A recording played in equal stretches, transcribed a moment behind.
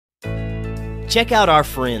Check out our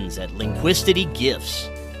friends at Linguistity Gifts.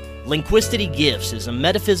 Linguistity Gifts is a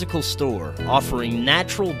metaphysical store offering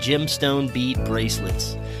natural gemstone bead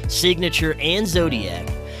bracelets, signature and zodiac,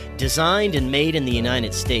 designed and made in the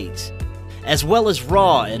United States, as well as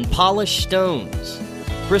raw and polished stones,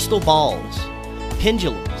 crystal balls,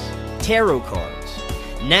 pendulums, tarot cards,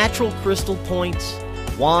 natural crystal points,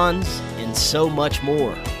 wands, and so much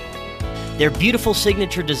more. Their beautiful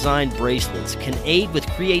signature designed bracelets can aid with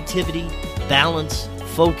creativity, balance,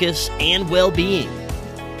 focus, and well-being.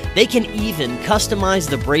 They can even customize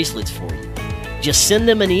the bracelets for you. Just send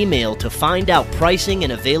them an email to find out pricing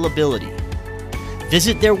and availability.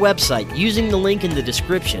 Visit their website using the link in the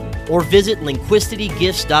description or visit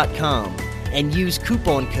linguisticgifts.com and use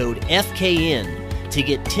coupon code FKN to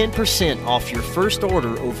get 10% off your first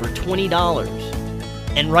order over $20.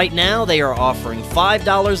 And right now they are offering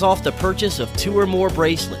 $5 off the purchase of 2 or more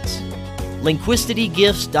bracelets.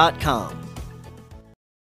 linguisticgifts.com.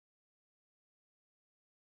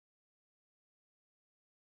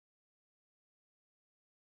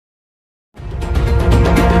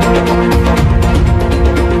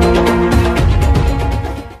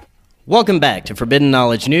 Welcome back to Forbidden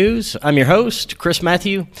Knowledge News. I'm your host, Chris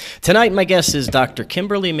Matthew. Tonight, my guest is Dr.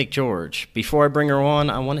 Kimberly McGeorge. Before I bring her on,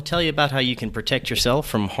 I want to tell you about how you can protect yourself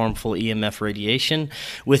from harmful EMF radiation.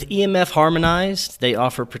 With EMF Harmonized, they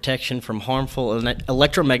offer protection from harmful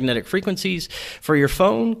electromagnetic frequencies for your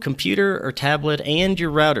phone, computer, or tablet, and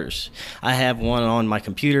your routers. I have one on my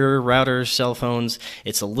computer, routers, cell phones.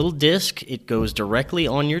 It's a little disc. It goes directly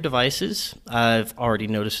on your devices. I've already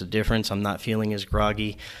noticed a difference. I'm not feeling as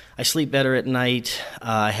groggy. I sleep better at night.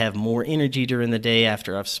 I have more energy during the day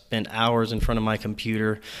after I've spent hours in front of my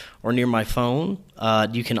computer or near my phone.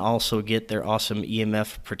 You can also get their awesome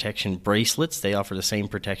EMF protection bracelets. They offer the same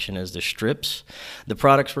protection as the strips. The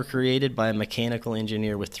products were created by a mechanical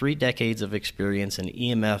engineer with 3 decades of experience in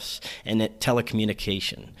EMFs and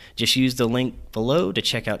telecommunication. Just use the link below to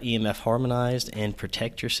check out EMF Harmonized and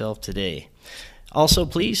protect yourself today. Also,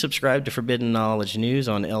 please subscribe to Forbidden Knowledge News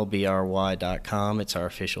on lbry.com. It's our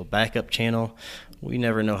official backup channel. We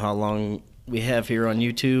never know how long we have here on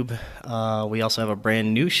YouTube. We also have a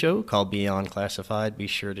brand new show called Beyond Classified. Be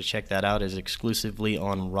sure to check that out. It's exclusively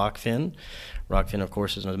on Rockfin. Rockfin, of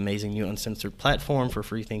course, is an amazing new uncensored platform for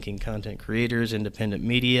free-thinking content creators, independent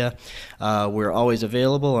media. We're always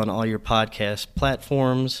available on all your podcast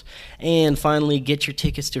platforms. And finally, get your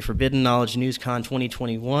tickets to Forbidden Knowledge NewsCon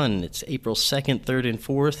 2021. It's April 2nd, 3rd, and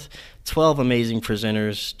 4th. 12 amazing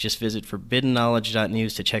presenters. Just visit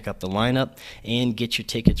forbiddenknowledge.news to check out the lineup and get your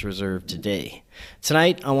tickets reserved today.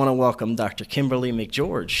 Tonight, I want to welcome Dr. Kimberly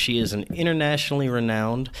McGeorge. She is an internationally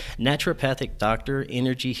renowned naturopathic doctor,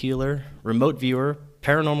 energy healer, remote viewer,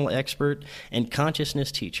 paranormal expert, and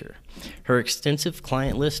consciousness teacher. Her extensive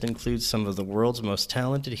client list includes some of the world's most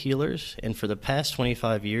talented healers, and for the past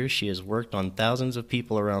 25 years, she has worked on thousands of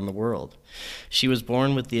people around the world. She was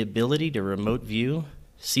born with the ability to remote view,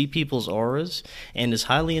 see people's auras, and is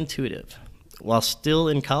highly intuitive. While still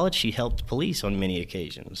in college, she helped police on many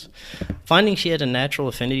occasions. Finding she had a natural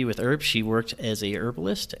affinity with herbs, she worked as a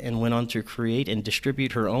herbalist and went on to create and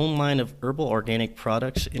distribute her own line of herbal organic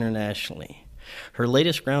products internationally. Her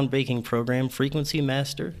latest groundbreaking program, Frequency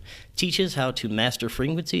Master, teaches how to master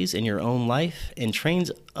frequencies in your own life and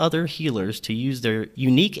trains other healers to use their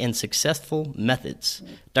unique and successful methods.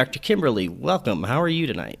 Dr. Kimberly, welcome. How are you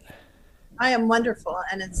tonight? I am wonderful,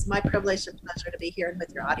 and it's my privilege and pleasure to be here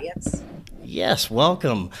with your audience. Yes,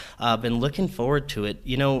 welcome. I've been looking forward to it.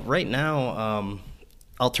 You know, right now,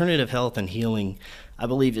 alternative health and healing, I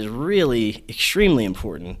believe, is really extremely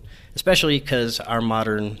important, especially because our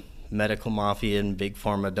modern medical mafia and big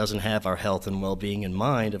pharma doesn't have our health and well-being in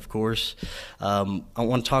mind, of course. I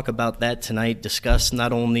want to talk about that tonight, discuss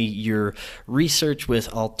not only your research with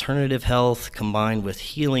alternative health combined with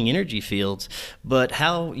healing energy fields, but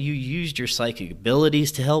how you used your psychic abilities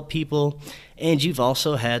to help people. And you've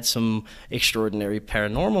also had some extraordinary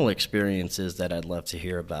paranormal experiences that I'd love to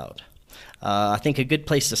hear about. I think a good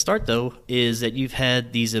place to start, though, is that you've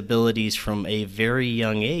had these abilities from a very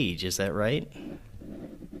young age. Is that right?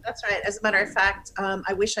 That's right. As a matter of fact,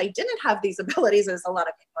 I wish I didn't have these abilities, as a lot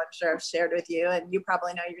of people I'm sure have shared with you, and you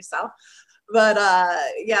probably know yourself. But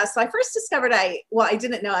yeah, so I first discovered I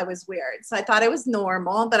didn't know I was weird. So I thought I was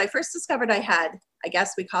normal, but I first discovered I had, I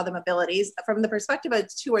guess we call them abilities. From the perspective of a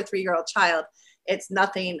 2 or 3 year old child, it's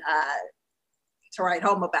nothing to write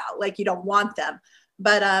home about. Like, you don't want them.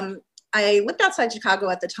 But I lived outside Chicago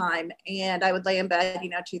at the time, and I would lay in bed,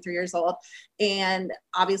 2, 3 years old. And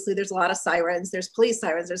obviously there's a lot of sirens. There's police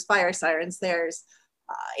sirens, there's fire sirens, there's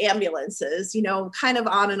ambulances, kind of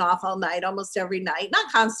on and off all night, almost every night,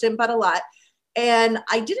 not constant, but a lot. And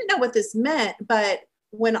I didn't know what this meant, but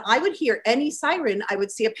when I would hear any siren, I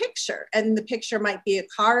would see a picture, and the picture might be a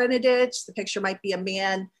car in a ditch. The picture might be a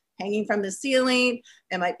man hanging from the ceiling.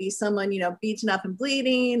 It might be someone, beaten up and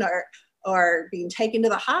bleeding, or being taken to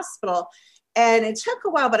the hospital. And it took a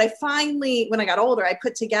while, but I finally, when I got older, I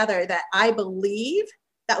put together that I believe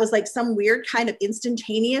that was like some weird kind of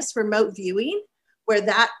instantaneous remote viewing where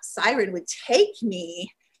that siren would take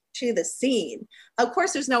me to the scene. Of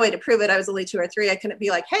course, there's no way to prove it. I was only 2 or 3. I couldn't be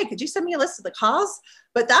like, hey, could you send me a list of the calls?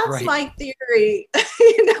 But that's Right. my theory,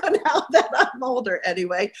 now that I'm older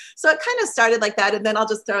anyway. So it kind of started like that. And then I'll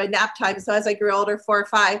just throw in nap time. So as I grew older, 4 or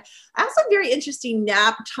 5, I had some very interesting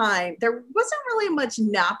nap time. There wasn't really much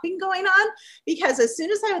napping going on, because as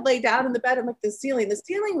soon as I would lay down in the bed and look at the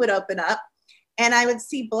ceiling would open up. And I would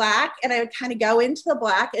see black, and I would kind of go into the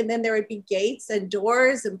black, and then there would be gates and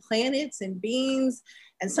doors and planets and beings.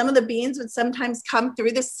 And some of the beings would sometimes come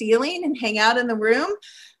through the ceiling and hang out in the room.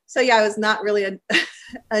 So yeah, I was not really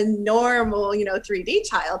a normal, 3D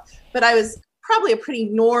child, but I was probably a pretty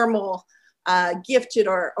normal, gifted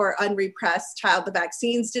or unrepressed child. The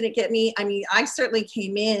vaccines didn't get me. I mean, I certainly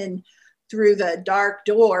came in through the dark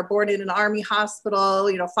door, born in an army hospital,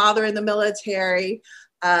 father in the military,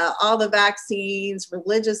 all the vaccines,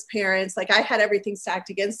 religious parents, like I had everything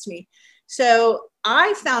stacked against me. So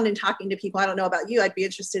I found in talking to people, I don't know about you, I'd be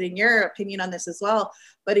interested in your opinion on this as well.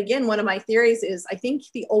 But again, one of my theories is I think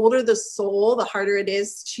the older the soul, the harder it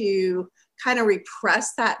is to kind of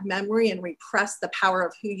repress that memory and repress the power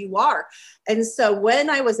of who you are. And so when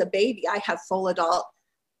I was a baby, I have full adult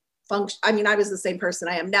function. I mean, I was the same person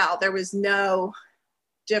I am now. There was no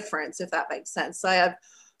difference, if that makes sense. So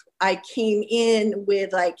I came in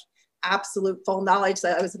with like absolute full knowledge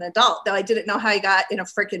that I was an adult, though I didn't know how I got in a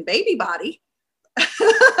freaking baby body.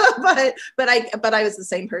 but I was the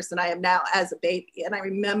same person I am now as a baby. And I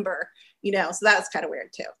remember, so that's kind of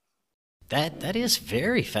weird too. That is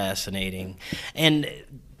very fascinating. And,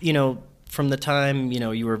 from the time,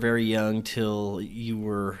 you were very young till you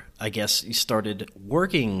were, I guess, you started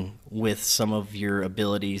working with some of your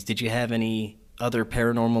abilities, did you have any other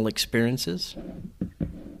paranormal experiences?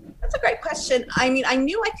 That's a great question. I mean, I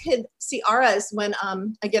knew I could see auras when,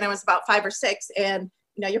 again, I was about 5 or 6, and,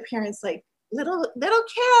 your parents like, little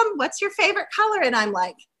Kim, what's your favorite color? And I'm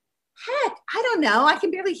like, heck, I don't know. I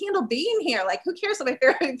can barely handle being here. Like, who cares what my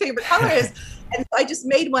favorite color is? And so I just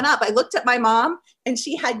made one up. I looked at my mom, and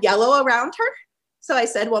she had yellow around her. So I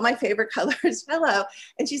said, well, my favorite color is yellow.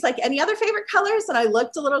 And she's like, any other favorite colors? And I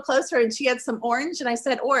looked a little closer, and she had some orange, and I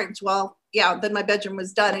said, orange. Well, yeah, then my bedroom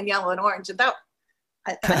was done in yellow and orange. And I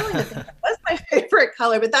don't even think that was my favorite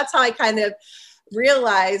color, but that's how I kind of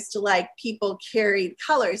realized like people carried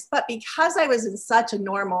colors. But because I was in such a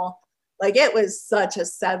normal, like it was such a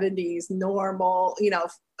 70s normal,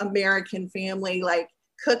 American family, like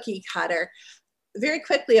cookie cutter, very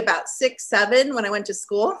quickly about 6, 7, when I went to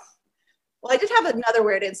school, well, I did have another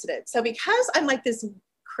weird incident. So because I'm like this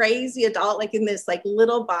crazy adult, like in this like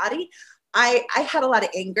little body, I had a lot of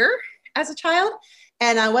anger as a child.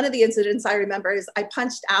 And one of the incidents I remember is I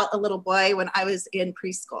punched out a little boy when I was in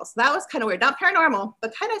preschool. So that was kind of weird, not paranormal,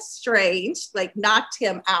 but kind of strange, like knocked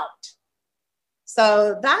him out.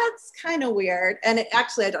 So that's kind of weird. And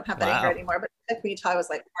actually, I don't have that anger anymore, but it took me until I was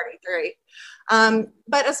like 43.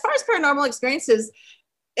 But as far as paranormal experiences,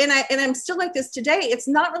 and I'm still like this today, it's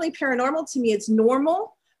not really paranormal to me. It's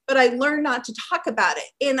normal, but I learned not to talk about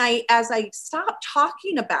it. And as I stopped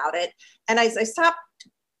talking about it, and as I stopped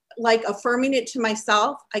like affirming it to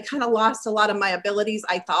myself, I kind of lost a lot of my abilities,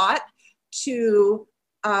 I thought, to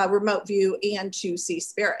remote view and to see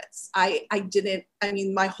spirits. I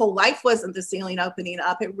mean, my whole life wasn't the ceiling opening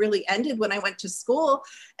up. It really ended when I went to school.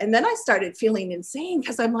 And then I started feeling insane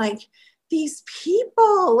because I'm like, these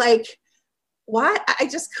people, like, why? I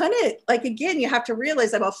just couldn't, like, again, you have to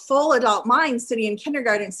realize I'm a full adult mind sitting in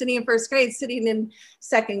kindergarten, sitting in first grade, sitting in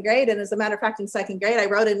second grade. And as a matter of fact, in second grade, I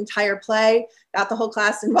wrote an entire play, got the whole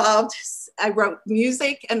class involved. I wrote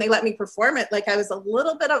music and they let me perform it. Like I was a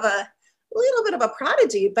little bit of a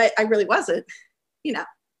prodigy, but I really wasn't,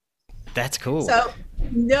 That's cool. So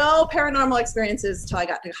no paranormal experiences till I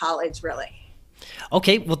got to college, really.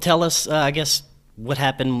 Okay. Well, tell us, I guess, what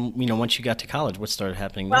happened, once you got to college? What started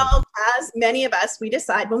happening then? Well, as many of us, we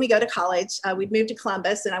decide when we go to college, we'd moved to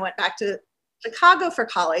Columbus and I went back to Chicago for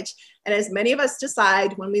college. And as many of us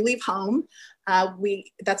decide when we leave home,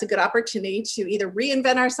 that's a good opportunity to either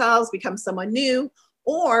reinvent ourselves, become someone new,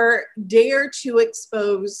 or dare to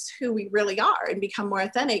expose who we really are and become more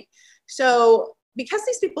authentic. So because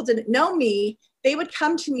these people didn't know me, they would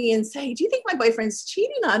come to me and say, do you think my boyfriend's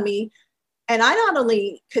cheating on me? And I not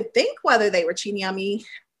only could think whether they were cheating on me,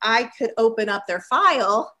 I could open up their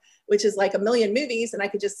file, which is like a million movies, and I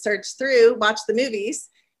could just search through, watch the movies,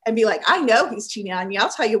 and be like, I know he's cheating on you. I'll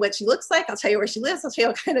tell you what she looks like. I'll tell you where she lives. I'll tell you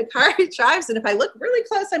what kind of car he drives. And if I look really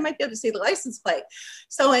close, I might be able to see the license plate.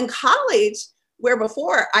 So in college, where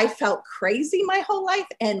before I felt crazy my whole life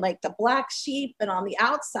and like the black sheep and on the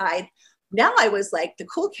outside, now I was like the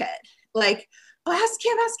cool kid, like, oh, ask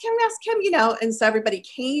him, you know. And so everybody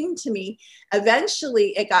came to me.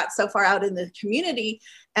 Eventually it got so far out in the community,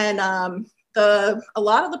 and a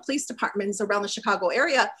lot of the police departments around the Chicago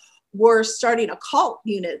area were starting occult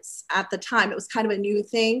units at the time. It was kind of a new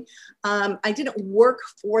thing. I didn't work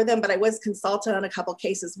for them, but I was consulted on a couple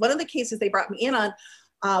cases. One of the cases they brought me in on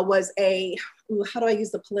was how do I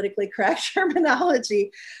use the politically correct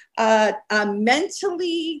terminology? A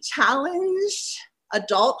mentally challenged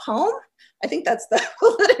adult home. I think that's the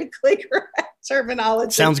politically correct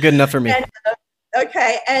terminology. Sounds good enough for me.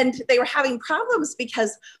 And they were having problems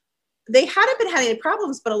because they hadn't been having any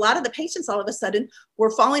problems, but a lot of the patients all of a sudden were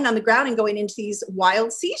falling on the ground and going into these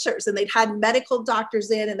wild seizures. And they'd had medical doctors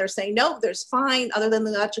in, and they're saying, no, there's fine other than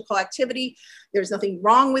the electrical activity. There's nothing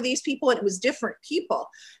wrong with these people. And it was different people.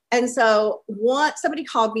 And so somebody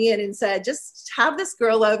called me in and said, just have this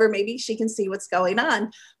girl over. Maybe she can see what's going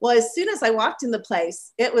on. Well, as soon as I walked in the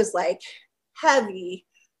place, it was like heavy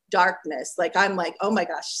darkness. Like, I'm like, oh my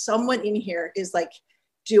gosh, someone in here is like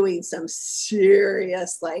doing some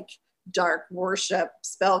serious, like, dark worship,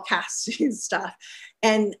 spell casting stuff.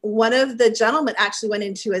 And one of the gentlemen actually went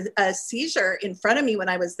into a seizure in front of me when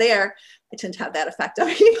I was there. I tend to have that effect on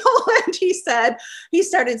people. And he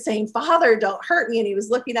started saying, Father, don't hurt me. And he was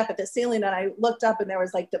looking up at the ceiling, and I looked up and there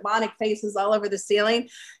was like demonic faces all over the ceiling.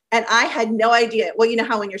 And I had no idea. Well, you know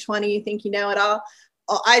how when you're 20, you think you know it all.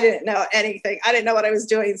 Well, I didn't know anything. I didn't know what I was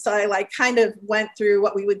doing. So I like kind of went through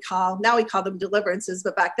what we would call, now we call them deliverances,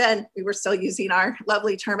 but back then we were still using our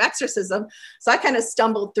lovely term exorcism. So I kind of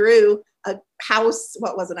stumbled through a house,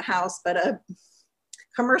 what wasn't a house, but a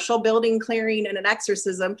commercial building clearing and an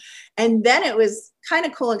exorcism. And then it was kind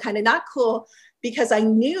of cool and kind of not cool, because I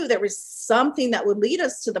knew there was something that would lead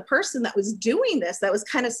us to the person that was doing this, that was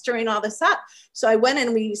kind of stirring all this up. So I went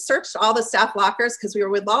and we searched all the staff lockers because we were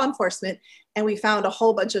with law enforcement, and we found a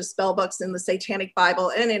whole bunch of spell books in the Satanic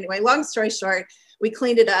Bible. And anyway, long story short, we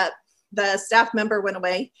cleaned it up. The staff member went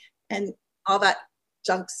away and all that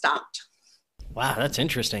junk stopped. Wow, that's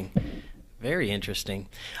interesting. Very interesting.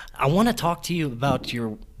 I want to talk to you about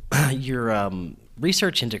your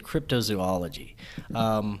research into cryptozoology.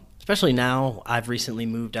 Especially now, I've recently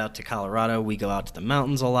moved out to Colorado. We go out to the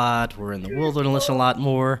mountains a lot. We're in the wilderness a lot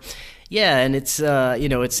more. Yeah, and it's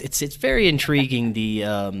it's very intriguing,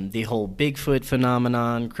 the whole Bigfoot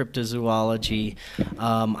phenomenon, cryptozoology.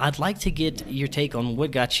 I'd like to get your take on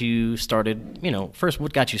what got you started. First,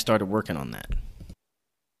 what got you started working on that?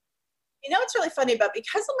 It's really funny about,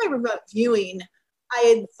 because of my remote viewing,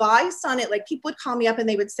 I advised on it. Like, people would call me up and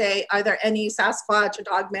they would say, are there any Sasquatch or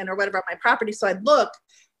dogmen or whatever on my property? So I'd look,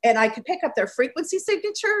 and I could pick up their frequency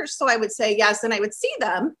signature. So I would say yes, and I would see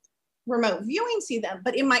them, remote viewing, see them.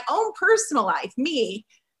 But in my own personal life,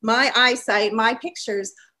 my eyesight, my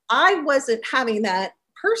pictures, I wasn't having that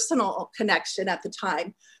personal connection at the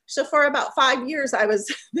time. So for about 5 years, I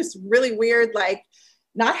was this really weird, like,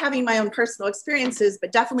 not having my own personal experiences,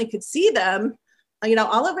 but definitely could see them,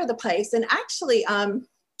 all over the place. And actually,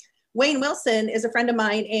 Wayne Wilson is a friend of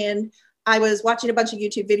mine, and I was watching a bunch of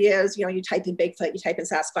YouTube videos. You type in Bigfoot, you type in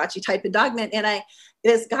Sasquatch, you type in Dogman, and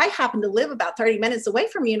this guy happened to live about 30 minutes away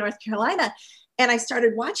from me in North Carolina. And I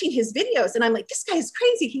started watching his videos, and I'm like, this guy is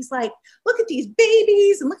crazy. He's like, look at these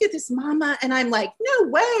babies and look at this mama. And I'm like, no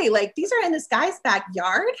way. Like, these are in this guy's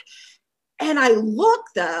backyard. And I look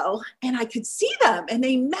though, and I could see them, and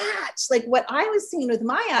they matched. Like, what I was seeing with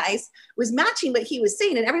my eyes was matching what he was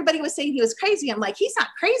seeing. And everybody was saying he was crazy. I'm like, he's not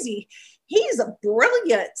crazy. He's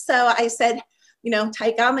brilliant. So I said,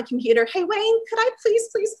 type on the computer, hey, Wayne, could I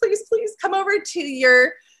please come over to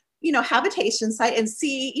your, habitation site and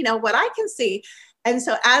see, what I can see. And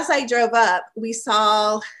so as I drove up, we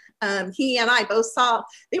saw, he and I both saw,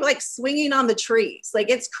 they were like swinging on the trees. Like,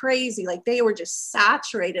 it's crazy. Like, they were just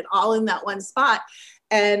saturated all in that one spot.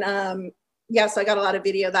 And so I got a lot of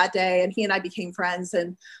video that day, and he and I became friends,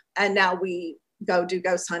 and now we go do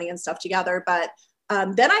ghost hunting and stuff together. But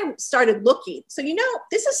then I started looking. So,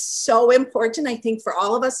 this is so important, I think, for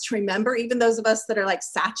all of us to remember, even those of us that are like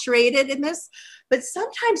saturated in this, but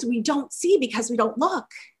sometimes we don't see because we don't look.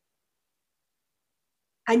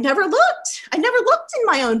 I never looked in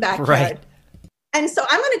my own backyard. Right. And so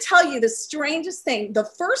I'm going to tell you the strangest thing. The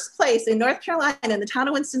first place in North Carolina, in the town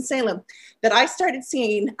of Winston-Salem, that I started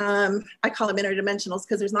seeing, I call them interdimensionals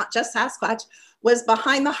because there's not just Sasquatch, was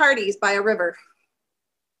behind the Hardys by a river.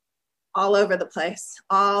 All over the place.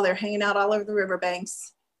 They're hanging out all over the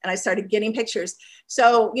riverbanks. And I started getting pictures.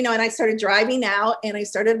 So, and I started driving out and I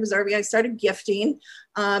started observing, I started gifting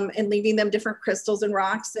and leaving them different crystals and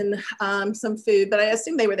rocks and some food. But I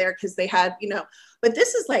assumed they were there because they had, but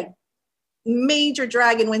this is like major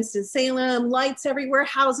drag in Winston-Salem, lights everywhere,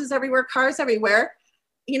 houses everywhere, cars everywhere,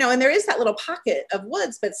 and there is that little pocket of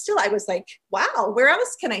woods, but still I was like, wow, where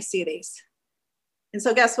else can I see these? And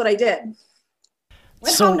so guess what I did?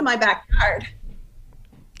 Went home to my backyard.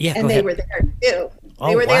 Yeah, and they were there too.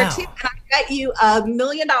 They were there too. And I bet you $1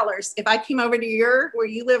 million. If I came over to where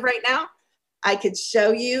you live right now, I could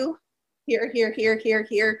show you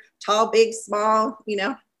here, tall, big, small,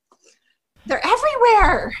 They're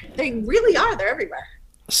everywhere. They really are. They're everywhere.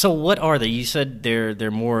 So what are they? You said they're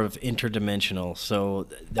more of interdimensional. So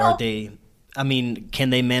are they, can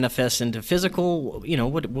they manifest into physical,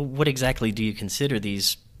 what exactly do you consider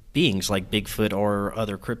these beings like Bigfoot or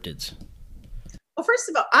other cryptids? Well, first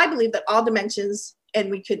of all, I believe that all dimensions,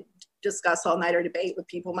 and we could discuss all night or debate with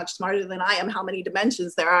people much smarter than I am how many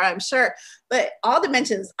dimensions there are, I'm sure. But all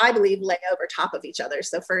dimensions, I believe, lay over top of each other.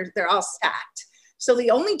 So they're all stacked. So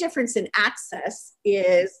the only difference in access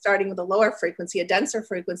is starting with a lower frequency, a denser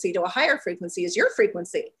frequency to a higher frequency is your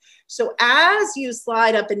frequency. So as you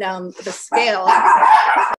slide up and down the scale,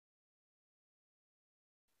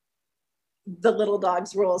 the little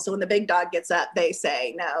dogs rule. So when the big dog gets up, they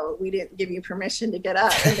say, no, we didn't give you permission to get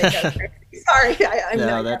up. And they go, sorry.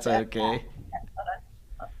 No, that's okay.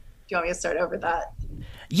 Do you want me to start over that?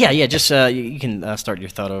 Yeah. Just you can start your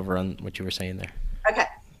thought over on what you were saying there. Okay.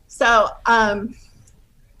 So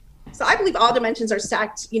I believe all dimensions are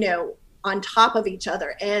stacked, on top of each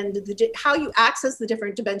other. And how you access the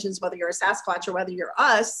different dimensions, whether you're a Sasquatch or whether you're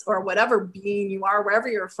us or whatever being you are, wherever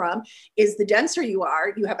you're from, is the denser you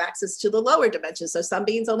are, you have access to the lower dimensions. So some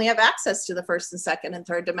beings only have access to the first and second and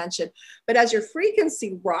third dimension. But as your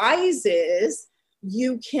frequency rises,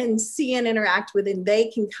 you can see and interact with, and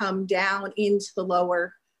they can come down into the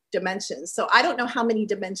lower dimensions. So I don't know how many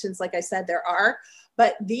dimensions, like I said, there are,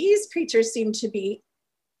 but these creatures seem to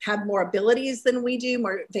have more abilities than we do.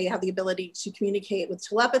 They have the ability to communicate with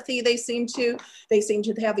telepathy. They seem to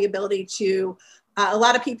have the ability to, a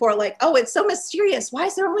lot of people are like, oh, it's so mysterious. Why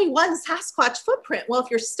is there only one Sasquatch footprint? Well, if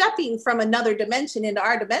you're stepping from another dimension into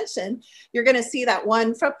our dimension, you're going to see that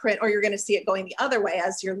one footprint, or you're going to see it going the other way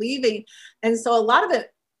as you're leaving. And so a lot of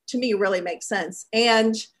it, to me, really makes sense.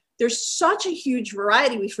 And there's such a huge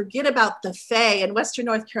variety. We forget about the Fae. In Western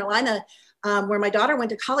North Carolina, where my daughter went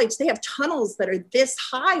to college, they have tunnels that are this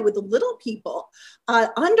high with the little people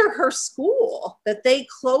under her school that they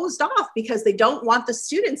closed off because they don't want the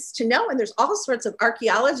students to know. And there's all sorts of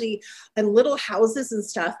archaeology and little houses and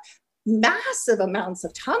stuff, massive amounts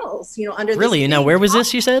of tunnels, under. Really? Now, where was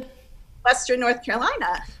this, you said? Western North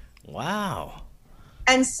Carolina. Wow.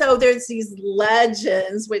 And so there's these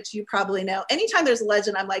legends, which you probably know. Anytime there's a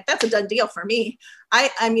legend, I'm like, that's a done deal for me.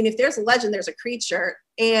 I mean, if there's a legend, there's a creature.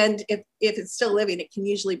 And if it's still living, it can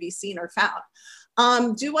usually be seen or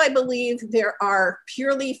found. Do I believe there are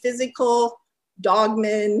purely physical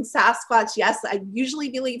dogmen, Sasquatch? Yes, I usually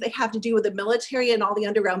believe they have to do with the military and all the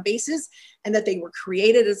underground bases, and that they were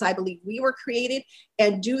created as I believe we were created.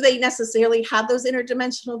 And do they necessarily have those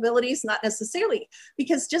interdimensional abilities? Not necessarily,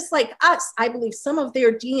 because just like us, I believe some of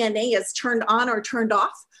their DNA is turned on or turned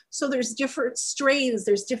off. So there's different strains,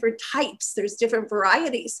 there's different types, there's different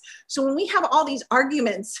varieties. So when we have all these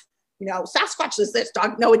arguments, Sasquatch is this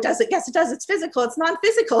dog, no, it doesn't. Yes, it does. It's physical. It's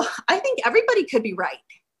non-physical. I think everybody could be right.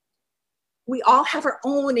 We all have our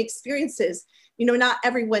own experiences. Not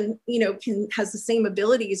everyone, has the same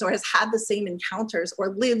abilities or has had the same encounters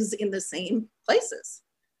or lives in the same places.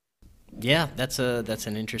 Yeah, that's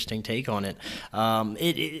an interesting take on it.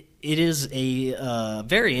 It is a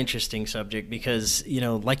very interesting subject because,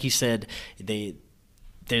 like you said,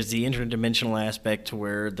 there's the interdimensional aspect to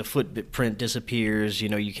where the footprint disappears.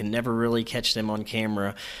 You can never really catch them on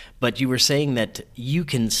camera, but you were saying that you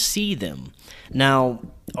can see them. Now,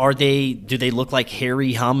 do they look like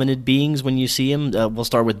hairy hominid beings when you see them? We'll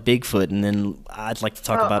start with Bigfoot, and then I'd like to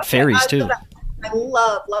talk about fairies too. I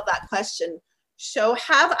love that question. So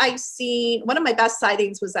have I seen, one of my best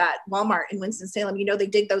sightings was at Walmart in Winston-Salem. You know, they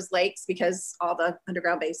dig those lakes because all the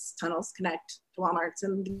underground base tunnels connect to Walmarts.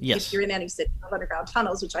 And Yes. if you're in any city, of underground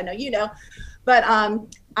tunnels, which I know you know. But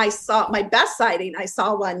I saw my best sighting. I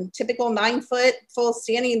saw one typical 9-foot full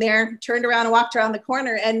standing there, turned around and walked around the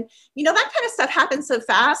corner. And, you know, that kind of stuff happens so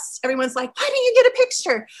fast. Everyone's like, why didn't you get a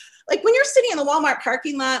picture? Like when you're sitting in the Walmart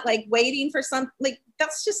parking lot, like waiting for some, like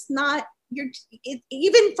that's just not,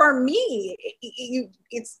 even for me,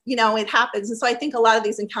 it's, you know, it happens. And so I think a lot of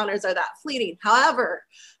these encounters are that fleeting. However,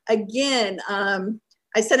 again,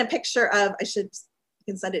 I sent a picture of, I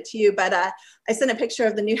can send it to you, but I sent a picture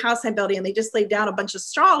of the new house I'm building, and they just laid down a bunch of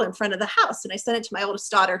straw in front of the house. And I sent it to my oldest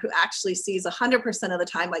daughter, who actually sees 100% of the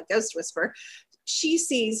time like Ghost Whisper. She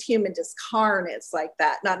sees human discarnates like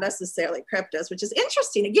that, not necessarily cryptos, which is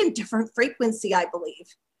interesting. Again, different frequency, I believe.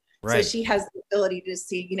 Right. So she has the ability to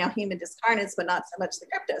see, you know, human discarnates, but not so much the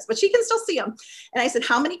cryptos, but she can still see them. And I said,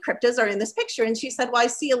 how many cryptos are in this picture? And she said, well, I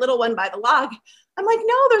see a little one by the log. I'm like,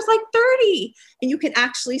 no, there's like 30. And you can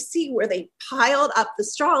actually see where they piled up the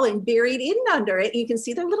straw and buried in under it. And you can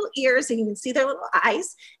see their little ears and you can see their little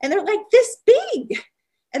eyes. And they're like this big.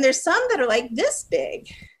 And there's some that are like this big.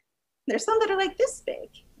 There's some that are like this big.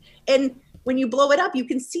 And when you blow it up, you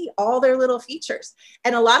can see all their little features.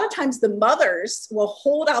 And a lot of times the mothers will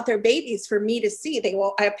hold out their babies for me to see.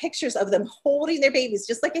 I have pictures of them holding their babies,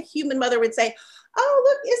 just like a human mother would say, oh,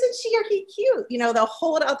 look, isn't she or he cute? You know, they'll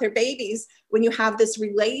hold out their babies when you have this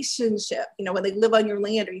relationship, you know, when they live on your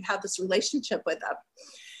land or you have this relationship with them.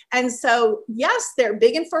 And so, yes, they're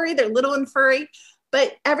big and furry, they're little and furry,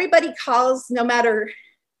 but everybody calls, no matter,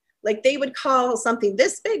 like they would call something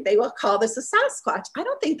this big, they will call this a Sasquatch. I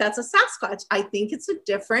don't think that's a Sasquatch. I think it's a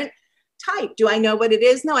different type. Do I know what it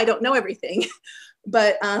is? No, I don't know everything.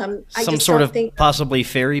 But I some sort of possibly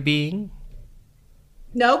fairy being?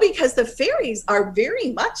 No, because the fairies are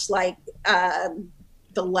very much like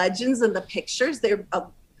the legends and the pictures.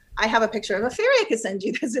 I have a picture of a fairy I could send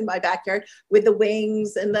you that's in my backyard with the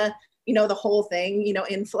wings and the, you know, the whole thing, you know,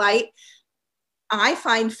 in flight. I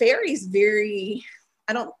find fairies very,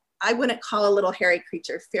 I wouldn't call a little hairy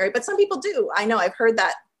creature fairy, but some people do. I know, I've heard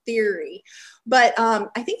that theory, but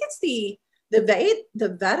I think it's the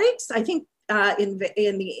Vedics. I think in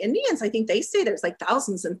the Indians, I think they say there's like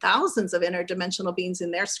thousands and thousands of interdimensional beings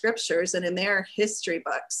in their scriptures and in their history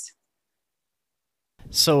books.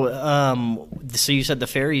 So, so you said the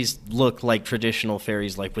fairies look like traditional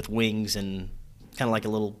fairies, like with wings and kind of like a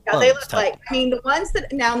little. Yeah, they look like. I mean, the ones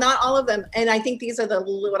that now, not all of them, and I think these are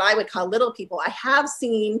what I would call little people. I have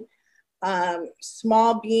seen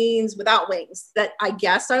small beings without wings that I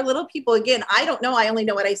guess are little people. Again, I don't know. I only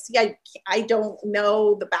know what I see. I don't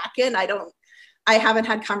know the back end. I haven't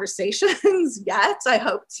had conversations yet. I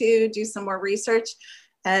hope to do some more research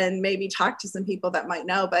and maybe talk to some people that might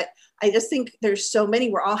know. But I just think there's so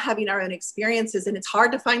many, we're all having our own experiences, and it's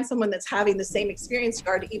hard to find someone that's having the same experience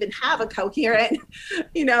or to even have a coherent,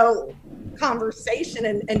 you know, conversation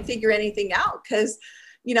and figure anything out. Because,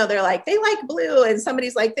 you know, they're like, they like blue, and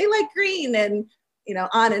somebody's like, they like green, and, you know,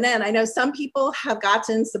 on and on. I know some people have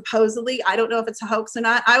gotten, supposedly, I don't know if it's a hoax or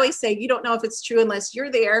not. I always say you don't know if it's true unless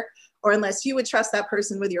you're there or unless you would trust that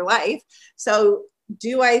person with your life. So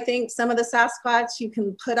do I think some of the Sasquatch, you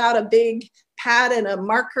can put out a big pad and a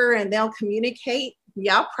marker and they'll communicate?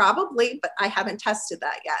 Yeah, probably, but I haven't tested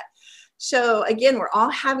that yet. So again, we're all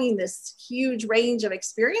having this huge range of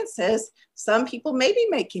experiences. Some people may be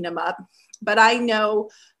making them up, but I know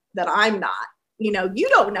that I'm not. You know, you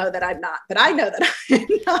don't know that I'm not, but I know that I'm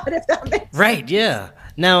not, if that makes sense. Right, yeah.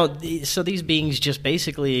 Now, so these beings just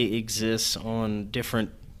basically exist on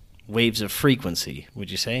different waves of frequency, would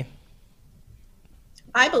you say?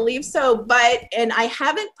 I believe so, and I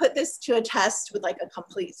haven't put this to a test with like a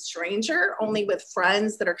complete stranger, only with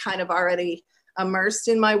friends that are kind of already immersed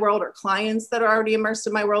in my world or clients that are already immersed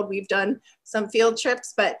in my world. We've done some field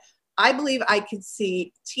trips, but I believe I could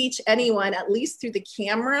teach anyone, at least through the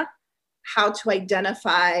camera, how to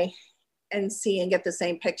identify and see and get the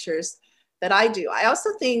same pictures that I do. I also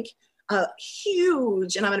think a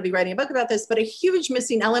huge, and I'm going to be writing a book about this, but a huge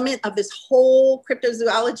missing element of this whole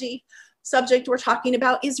cryptozoology subject we're talking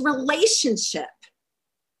about is relationship.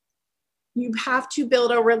 You have to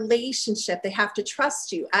build a relationship. They have to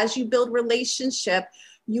trust you. As you build relationship,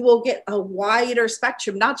 you will get a wider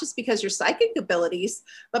spectrum, not just because your psychic abilities,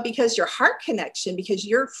 but because your heart connection, because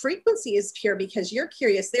your frequency is pure, because you're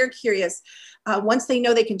curious, they're curious. Once they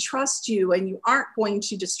know they can trust you and you aren't going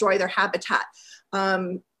to destroy their habitat.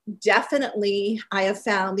 Definitely, I have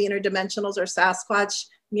found the interdimensionals or Sasquatch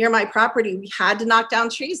near my property. We had to knock down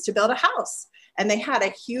trees to build a house, and they had a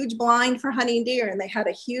huge blind for hunting deer, and they had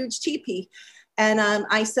a huge teepee. And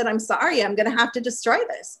I said, I'm sorry, I'm going to have to destroy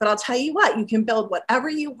this. But I'll tell you what, you can build whatever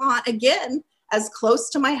you want again, as close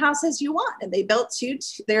to my house as you want. And they built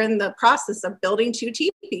they're in the process of building 2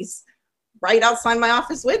 teepees right outside my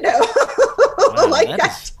office window. Wow, like that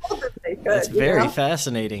I told them they could. that's very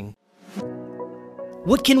fascinating.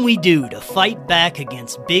 What can we do to fight back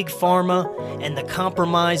against big pharma and the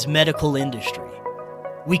compromised medical industry?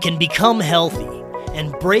 We can become healthy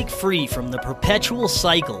and break free from the perpetual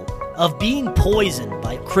cycle of being poisoned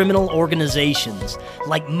by criminal organizations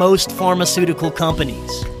like most pharmaceutical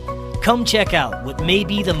companies. Come check out what may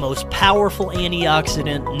be the most powerful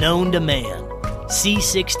antioxidant known to man,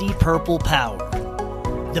 C60 Purple Power.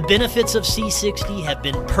 The benefits of C60 have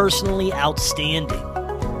been personally outstanding.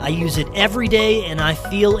 I use it every day and I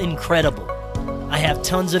feel incredible. I have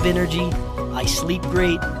tons of energy, I sleep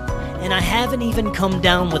great, and I haven't even come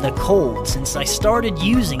down with a cold since I started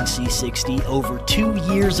using C60 over 2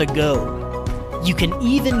 years ago. You can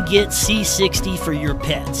even get C60 for your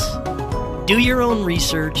pets. Do your own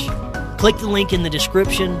research, click the link in the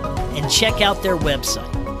description, and check out their website.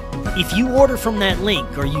 If you order from that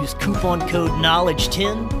link or use coupon code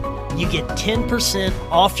KNOWLEDGE10, you get 10%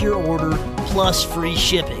 off your order plus free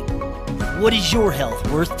shipping. What is your health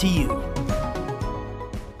worth to you?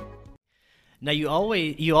 Now,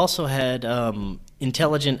 you also had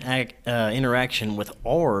intelligent interaction with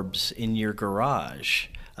orbs in your garage.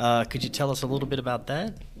 Could you tell us a little bit about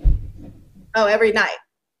that? Oh, every night.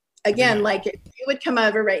 Again, like if you would come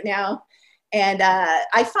over right now, and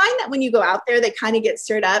I find that when you go out there, they kind of get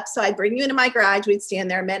stirred up. So I'd bring you into my garage. We'd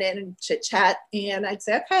stand there a minute and chit chat. And I'd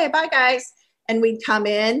say, okay, bye guys. And we'd come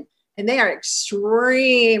in, and they are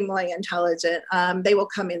extremely intelligent. They will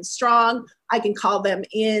come in strong. I can call them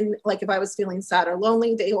in. Like if I was feeling sad or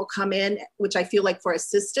lonely, they will come in, which I feel like for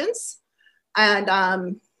assistance.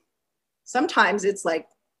 And sometimes it's like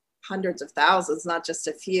hundreds of thousands, not just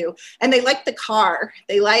a few. And they like the car.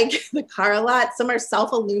 They like the car a lot. Some are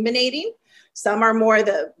self-illuminating. Some are more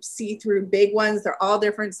the see-through big ones. They're all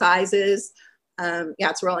different sizes. Yeah,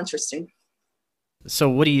 it's real interesting. So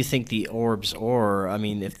what do you think the orbs are? I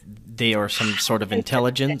mean, if they are some sort of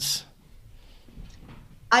intelligence?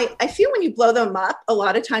 I feel when you blow them up, a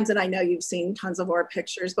lot of times, and I know you've seen tons of orb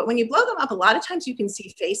pictures, but when you blow them up, a lot of times you can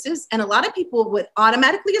see faces. And a lot of people would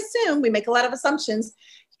automatically assume, we make a lot of assumptions,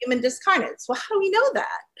 human discarnates. Well, how do we know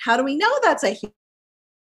that? How do we know that's a human?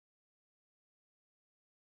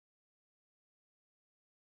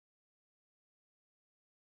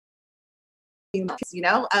 You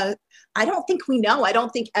know, I don't think we know. I don't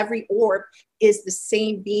think every orb is the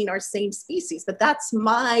same being or same species, but that's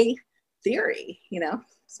my theory, you know,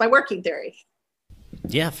 it's my working theory.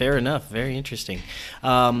 Yeah, fair enough. Very interesting.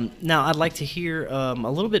 Now, I'd like to hear a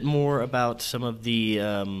little bit more about some of the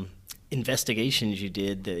investigations you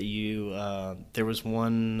did. That there was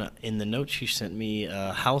one in the notes you sent me,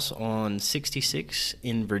 a house on 66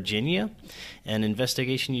 in Virginia, an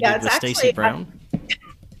investigation you did with Stacy Brown.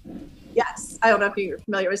 Yes, I don't know if you're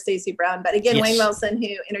familiar with Stacy Brown, but again, yes. Wayne Wilson, who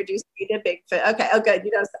introduced me to Bigfoot. Okay, oh good,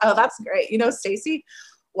 you know, oh that's great. You know Stacy?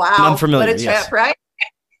 Wow, I'm familiar. What a trip, right?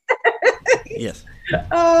 Yes.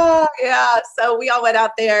 Oh yeah. So we all went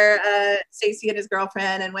out there, Stacy and his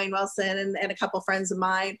girlfriend and Wayne Wilson and a couple friends of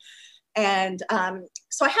mine. And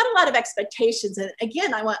so I had a lot of expectations. And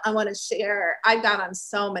again, I want to share, I've gone on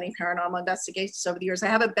so many paranormal investigations over the years. I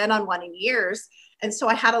haven't been on one in years. And so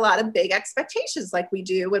I had a lot of big expectations like we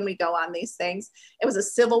do when we go on these things. It was a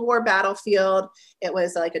Civil War battlefield. It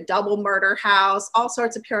was like a double murder house, all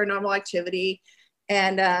sorts of paranormal activity.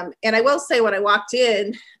 And I will say when I walked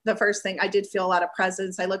in, the first thing, I did feel a lot of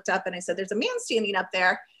presence. I looked up and I said, there's a man standing up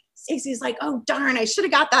there. Stacy's like, oh, darn, I should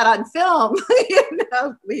have got that on film. You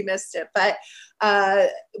know, we missed it. But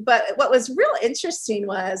what was real interesting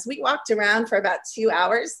was we walked around for about 2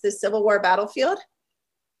 hours, the Civil War battlefield.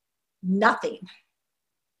 Nothing.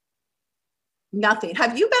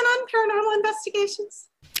 Have you been on paranormal investigations?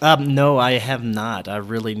 No, I have not. I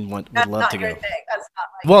really would love to go. That's not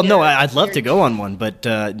like well, no, I'd love to go on one, but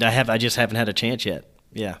I just haven't had a chance yet.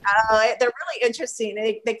 Yeah. They're really interesting.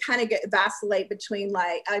 They kind of vacillate between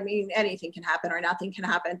like, I mean, anything can happen or nothing can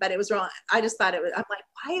happen, but it was wrong. I just thought it was, I'm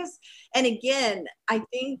like, and again, I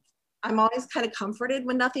think I'm always kind of comforted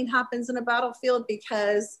when nothing happens in a battlefield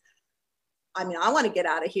because I mean, I want to get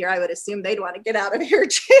out of here. I would assume they'd want to get out of here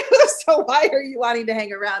too. So why are you wanting to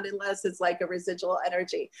hang around unless it's like a residual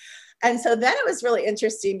energy? And so then it was really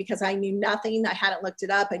interesting because I knew nothing. I hadn't looked it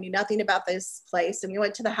up. I knew nothing about this place. And we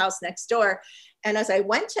went to the house next door. And as I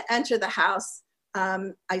went to enter the house,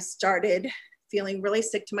 I started feeling really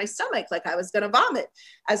sick to my stomach, like I was going to vomit,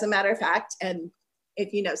 as a matter of fact. And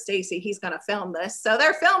if you know Stacy, he's going to film this. So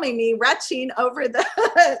they're filming me retching over the,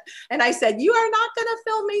 and I said, you are not going to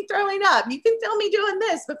film me throwing up. You can film me doing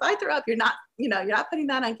this, but if I throw up, you're not putting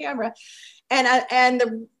that on camera. And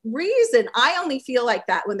the reason I only feel like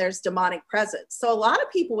that when there's demonic presence. So a lot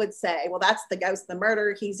of people would say, well, that's the ghost, the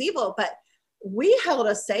murderer, he's evil. But we held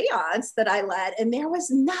a seance that I led, and there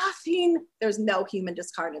was nothing, there's no human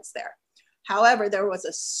discarnates there. However, there was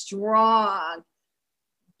a strong,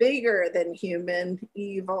 bigger than human,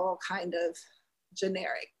 evil kind of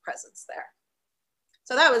generic presence there.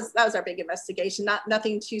 So that was our big investigation.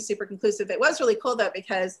 Nothing too super conclusive. It was really cool though,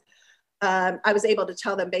 because I was able to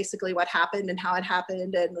tell them basically what happened and how it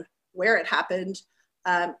happened and where it happened.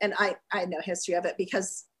 And I had no history of it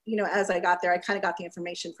because, as I got there, I kind of got the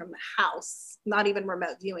information from the house, not even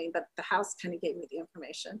remote viewing, but the house kind of gave me the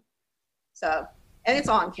information. So, and it's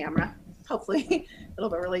all on camera. Hopefully it'll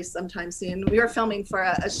be released sometime soon. We were filming for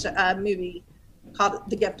a movie called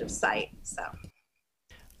The Gift of Sight. So.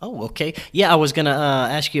 Oh, okay. Yeah, I was going to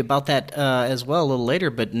ask you about that as well a little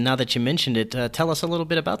later, but now that you mentioned it, tell us a little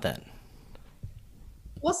bit about that.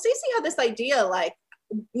 Well, Stacey had this idea,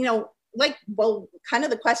 kind of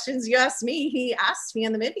the questions you asked me, he asked me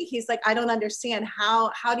in the movie. He's like, I don't understand.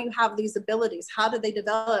 How do you have these abilities? How do they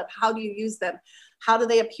develop? How do you use them? How do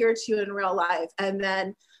they appear to you in real life? And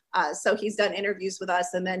then, so he's done interviews with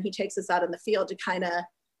us, and then he takes us out in the field to kind of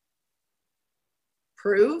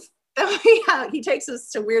prove that he takes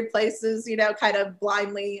us to weird places, kind of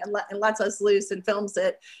blindly and lets us loose and films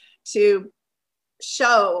it to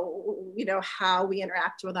show, how we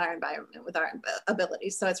interact with our environment, with our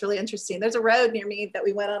abilities. So it's really interesting. There's a road near me that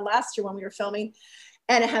we went on last year when we were filming,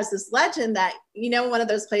 and it has this legend that, one of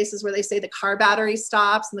those places where they say the car battery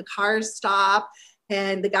stops and the cars stop,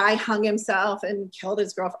 and the guy hung himself and killed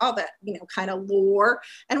his girlfriend, all that, kind of lore.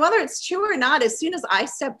 And whether it's true or not, as soon as I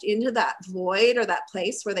stepped into that void or that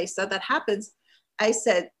place where they said that happens, I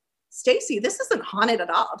said, Stacy, this isn't haunted at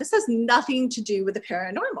all. This has nothing to do with the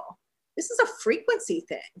paranormal. This is a frequency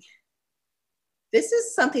thing. This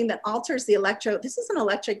is something that alters the this is an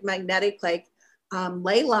electromagnetic,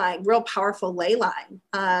 ley line, real powerful ley line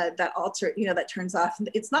that that turns off.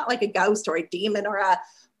 It's not like a ghost or a demon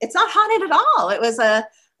it's not haunted at all. It was a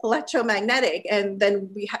electromagnetic. And then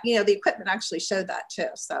the equipment actually showed that too.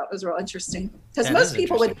 So it was real interesting, because most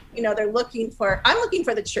people would, I'm looking for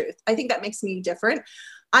the truth. I think that makes me different.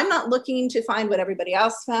 I'm not looking to find what everybody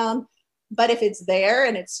else found, but if it's there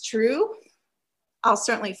and it's true, I'll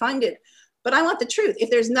certainly find it. But I want the truth. If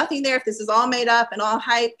there's nothing there, if this is all made up and all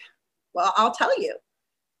hype, well, I'll tell you.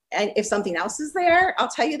 And if something else is there, I'll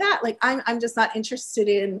tell you that. I'm just not interested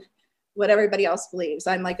in what everybody else believes.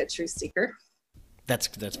 I'm like a truth seeker. That's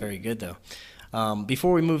very good, though.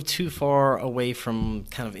 Before we move too far away from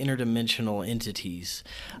kind of interdimensional entities,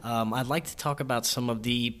 I'd like to talk about some of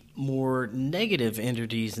the more negative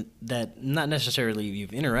entities that not necessarily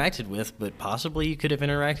you've interacted with, but possibly you could have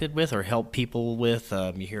interacted with or helped people with.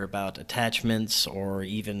 You hear about attachments or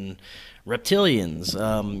even reptilians.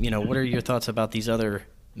 What are your thoughts about these other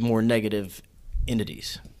more negative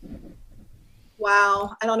entities?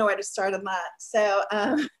 Wow, I don't know where to start on that. So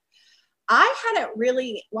I hadn't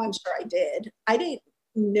really, well, I'm sure I did. I didn't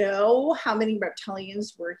know how many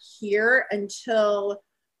reptilians were here until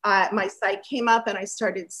my site came up and I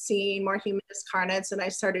started seeing more human discarnates, and I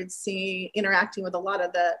started interacting with a lot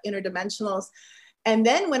of the interdimensionals. And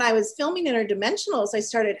then when I was filming interdimensionals, I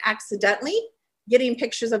started accidentally getting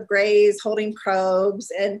pictures of grays holding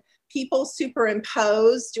probes, and people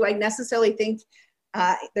superimposed. Do I necessarily think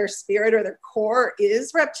their spirit or their core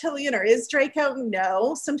is reptilian or is Draco?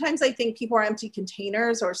 No. Sometimes I think people are empty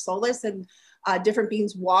containers or soulless, and different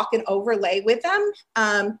beings walk and overlay with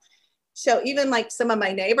them. So even some of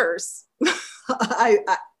my neighbors,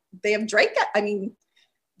 they have Draco. I mean,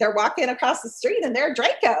 they're walking across the street and they're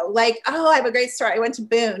Draco. I have a great story. I went to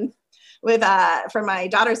Boone for my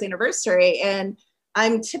daughter's anniversary, and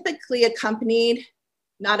I'm typically accompanied,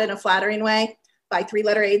 not in a flattering way, by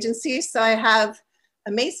 3-letter agencies. So I have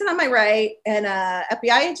a Mason on my right and a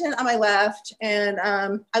FBI agent on my left. And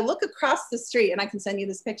I look across the street, and I can send you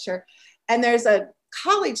this picture. And there's a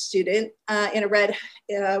college student in a red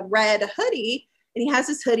hoodie, and he has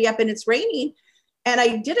his hoodie up and it's raining. And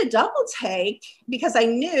I did a double take because I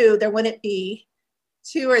knew there wouldn't be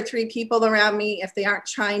 2 or 3 people around me if they aren't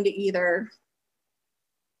trying to either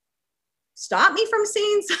stop me from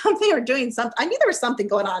seeing something or doing something. I knew there was something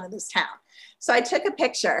going on in this town. So I took a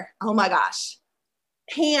picture. Oh my gosh.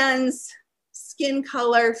 Hands, skin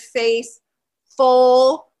color, face,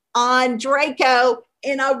 full on Draco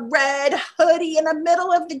in a red hoodie in the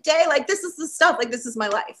middle of the day. This is the stuff, this is my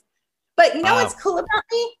life. But you know Wow. what's cool about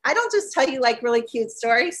me? I don't just tell you like really cute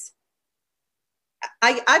stories.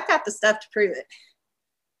 I've got the stuff to prove it.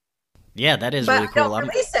 Yeah, that is But really I don't cool.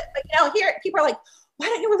 release it. But here people are like, why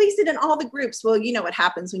don't you release it in all the groups? Well, you know what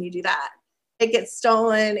happens when you do that. It gets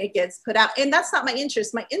stolen, it gets put out. And that's not my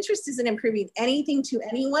interest. My interest isn't improving anything to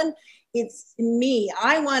anyone. It's me.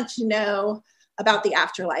 I want to know about the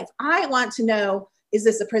afterlife. I want to know, is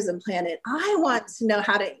this a prison planet? I want to know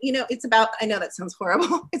how to, it's about, I know that sounds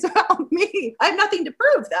horrible. It's about me. I have nothing to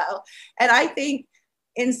prove though. And I think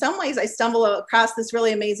in some ways I stumble across this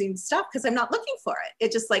really amazing stuff because I'm not looking for it.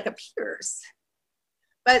 It just like appears.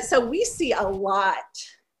 But so we see a lot.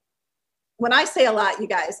 When I say a lot, you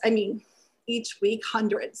guys, I mean, each week,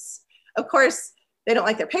 hundreds. Of course, they don't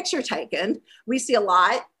like their picture taken. We see a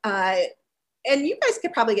lot. And you guys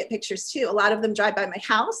could probably get pictures too. A lot of them drive by my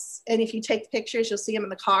house. And if you take the pictures, you'll see them in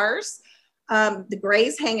the cars. The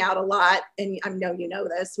Greys hang out a lot. And I know you know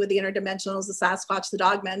this with the interdimensionals, the Sasquatch, the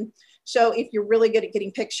Dogmen. So if you're really good at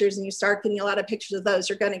getting pictures and you start getting a lot of pictures of those,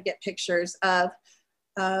 you're going to get pictures of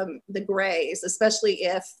the Greys, especially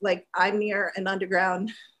if like I'm near an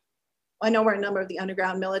underground. I know where a number of the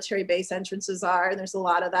underground military base entrances are, and there's a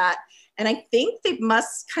lot of that. And I think they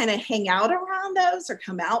must kind of hang out around those or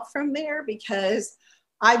come out from there because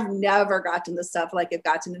I've never gotten the stuff like I've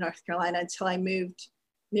gotten in North Carolina until I moved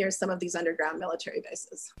near some of these underground military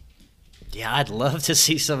bases. Yeah, I'd love to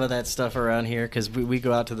see some of that stuff around here because we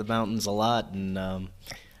go out to the mountains a lot and,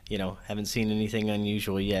 haven't seen anything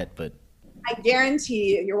unusual yet. But I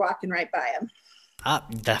guarantee you're walking right by them.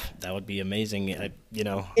 That would be amazing. Invite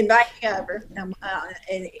me over.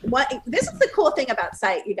 This is the cool thing about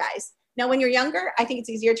sight, you guys. Now, when you're younger, I think it's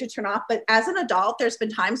easier to turn off. But as an adult, there's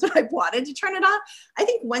been times when I've wanted to turn it off. I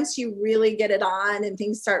think once you really get it on and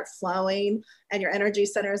things start flowing and your energy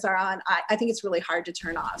centers are on, I think it's really hard to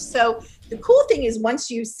turn off. So the cool thing is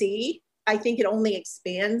once you see, I think it only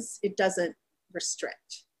expands. It doesn't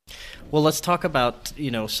restrict. Well, let's talk about,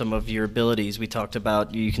 some of your abilities. We talked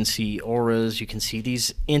about you can see auras, you can see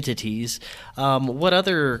these entities. What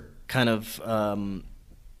other kind of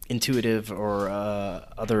intuitive or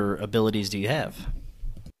other abilities do you have?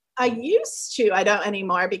 I used to, I don't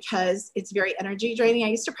anymore because it's very energy draining. I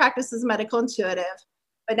used to practice as a medical intuitive,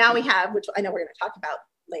 but now we have, which I know we're going to talk about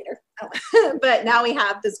later, but now we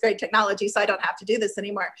have this great technology, so I don't have to do this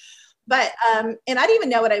anymore. But, and I didn't even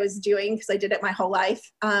know what I was doing because I did it my whole life.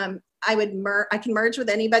 I can merge with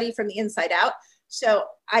anybody from the inside out. So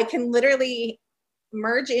I can literally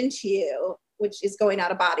merge into you, which is going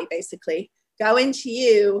out of body, basically, go into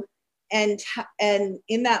you and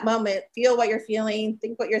in that moment, feel what you're feeling,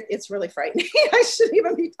 think it's really frightening. I shouldn't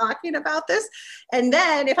even be talking about this. And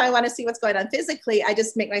then if I want to see what's going on physically, I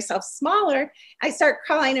just make myself smaller. I start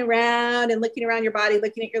crawling around and looking around your body,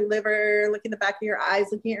 looking at your liver, looking at the back of your eyes,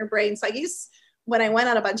 looking at your brain. So when I went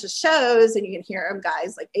on a bunch of shows, and you can hear them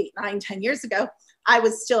guys like 8, 9, 10 years ago, I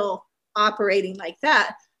was still operating like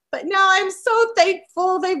that. But now I'm so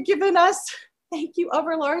thankful they've given us, thank you,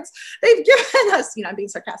 overlords. They've given us, I'm being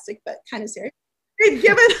sarcastic, but kind of serious. They've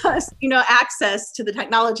given us, access to the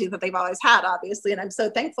technology that they've always had, obviously. And I'm so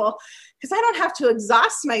thankful because I don't have to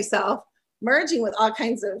exhaust myself merging with all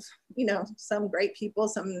kinds of, some great people,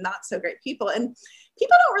 some not so great people. And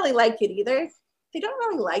people don't really like it either. They don't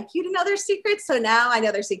really like you to know their secrets. So now I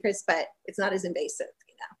know their secrets, but it's not as invasive.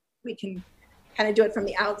 We can kind of do it from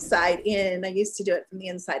the outside in. I used to do it from the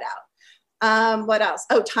inside out. What else?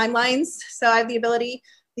 Oh, timelines. So I have the ability,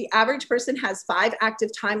 the average person has 5 active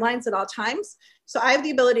timelines at all times. So I have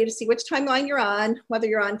the ability to see which timeline you're on, whether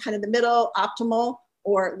you're on kind of the middle, optimal,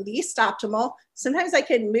 or least optimal. Sometimes I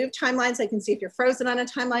can move timelines. I can see if you're frozen on a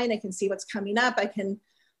timeline. I can see what's coming up. I can,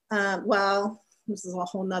 this is a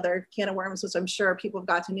whole nother can of worms, which I'm sure people have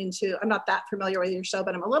gotten into. I'm not that familiar with your show,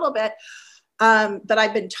 but I'm a little bit. But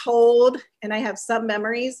I've been told, and I have some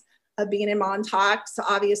memories of being in Montauk. So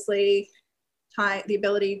obviously, the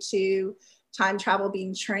ability to time travel,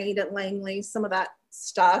 being trained at Langley, some of that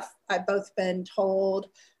stuff I've both been told.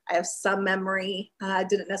 I have some memory.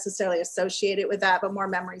 Didn't necessarily associate it with that, but more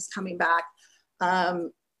memories coming back.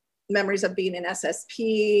 Memories of being in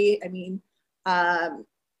SSP.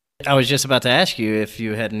 I was just about to ask you if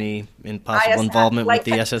you had any possible involvement with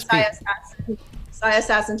the SSP. Psi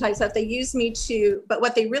assassin type stuff. They use me but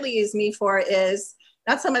what they really use me for is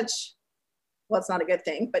not so much, well, it's not a good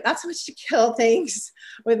thing, but not so much to kill things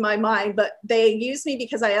with my mind, but they use me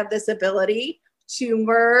because I have this ability to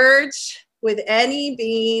merge with any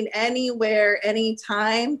being, anywhere,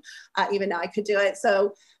 anytime. Even now I could do it.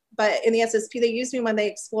 So, but in the SSP, they use me when they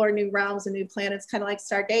explore new realms and new planets, kind of like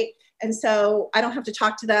Stargate. And so I don't have to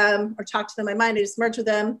talk to them or talk to them in my mind. I just merge with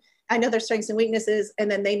them I know their strengths and weaknesses, and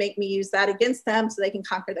then they make me use that against them so they can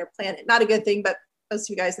conquer their planet. Not a good thing, but most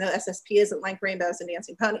of you guys know SSP isn't like rainbows and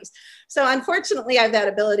dancing ponies. So unfortunately, I have that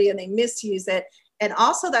ability and they misuse it. And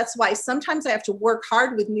also that's why sometimes I have to work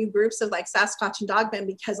hard with new groups of like Sasquatch and Dogmen,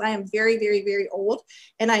 because I am very, very, very old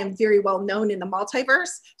and I am very well known in the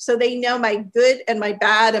multiverse. So they know my good and my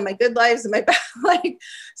bad and my good lives and my bad life.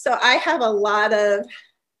 So I have a lot of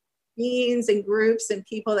beings and groups and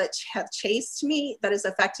people that have chased me that is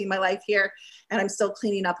affecting my life here. And I'm still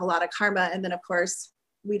cleaning up a lot of karma. And then of course,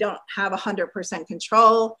 we don't have 100%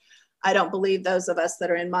 control. I don't believe those of us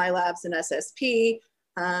that are in my labs in SSP.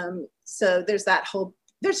 So there's that whole,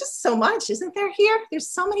 there's just so much, isn't there here? There's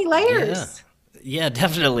so many layers. Yeah,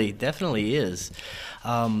 definitely is.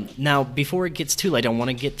 Now, before it gets too late, I want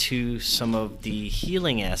to get to some of the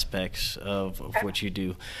healing aspects of what you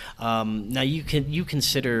do. Now, you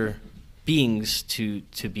consider beings to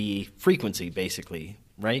be frequency, basically,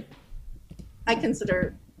 right? I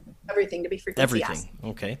consider everything to be frequency. Everything, yes.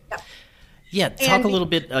 Okay. Yep. Yeah, talk a little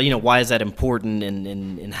bit, why is that important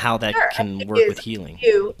and how that can work with healing?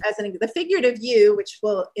 You, as the figurative you, which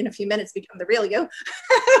will in a few minutes become the real you,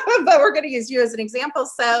 but we're going to use you as an example.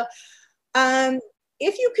 So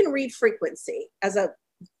if you can read frequency as a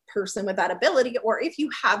person with that ability, or if you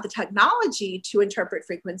have the technology to interpret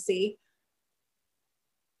frequency,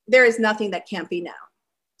 there is nothing that can't be known.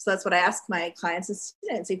 So that's what I ask my clients and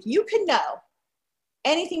students. If you can know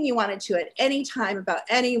anything you wanted to at any time about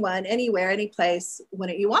anyone, anywhere, any place, when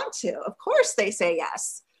you want to, of course they say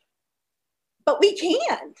yes. But we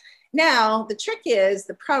can. Now, the trick is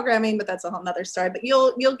the programming, but that's a whole nother story. But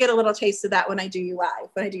you'll get a little taste of that when I do you live,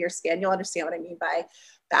 when I do your scan. You'll understand what I mean by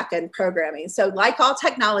back-end programming. So like all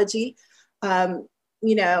technology, you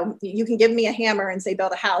can give me a hammer and say,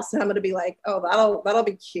 build a house. And I'm going to be like, oh, that'll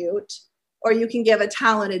be cute. Or you can give a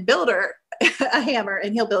talented builder a hammer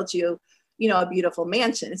and he'll build you a beautiful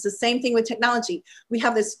mansion. It's the same thing with technology. We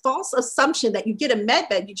have this false assumption that you get a med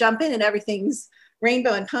bed, you jump in and everything's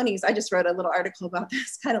rainbow and ponies. I just wrote a little article about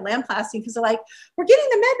this, kind of lambasting, because they're like, we're getting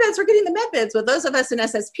the med beds. Well, those of us in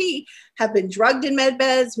SSP have been drugged in med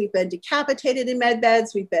beds. We've been decapitated in med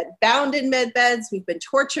beds. We've been bound in med beds. We've been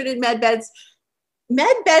tortured in med beds.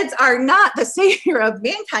 Med beds are not the savior of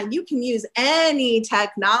mankind. You can use any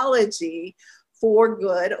technology for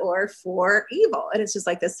good or for evil. And it's just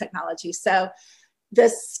like this technology. So the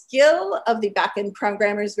skill of the back-end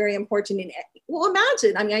programmer is very important. Well,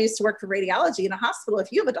 imagine, I used to work for radiology in a hospital.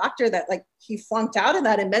 If you have a doctor that he flunked out of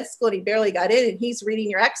that in med school and he barely got in and he's reading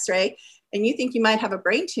your x-ray and you think you might have a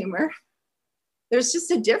brain tumor, there's just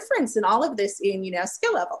a difference in all of this in,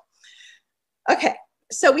 skill level. Okay.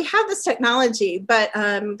 So we have this technology, but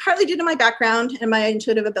partly due to my background and my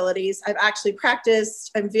intuitive abilities, I've actually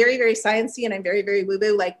practiced. I'm very, very sciencey and I'm very, very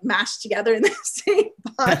woo-woo, mashed together in the same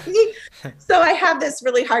body. So I have this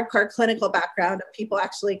really hardcore clinical background of people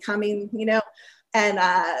actually coming, and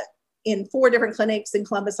in 4 different clinics in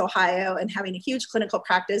Columbus, Ohio, and having a huge clinical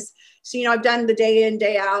practice. So, I've done the day in,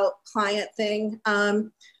 day out client thing.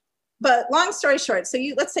 But long story short, so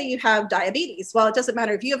let's say you have diabetes. Well, it doesn't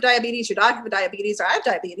matter if you have diabetes, your dog has diabetes, or I have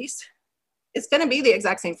diabetes. It's going to be the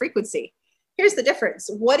exact same frequency. Here's the difference.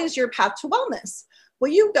 What is your path to wellness?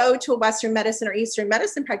 Well, you go to a Western medicine or Eastern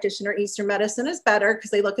medicine practitioner. Eastern medicine is better because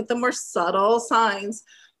they look at the more subtle signs.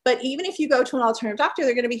 But even if you go to an alternative doctor,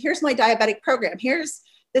 they're going to be, here's my diabetic program. Here's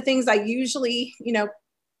the things I usually,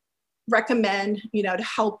 recommend, to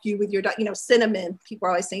help you with your, cinnamon. People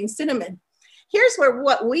are always saying cinnamon. Here's where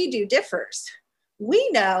what we do differs. We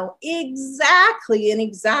know exactly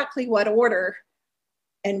what order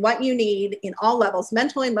and what you need in all levels,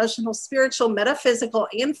 mental, emotional, spiritual, metaphysical,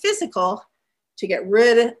 and physical, to get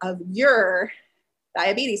rid of your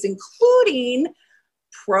diabetes, including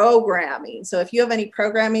programming. So if you have any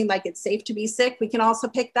programming, like it's safe to be sick, we can also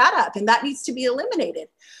pick that up, and that needs to be eliminated.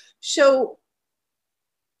 So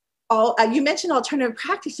you mentioned alternative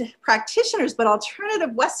practitioners, but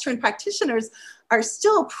alternative Western practitioners are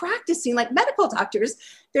still practicing like medical doctors.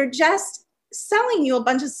 They're just selling you a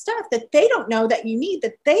bunch of stuff that they don't know that you need,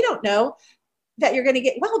 that they don't know that you're going to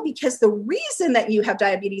get well, because the reason that you have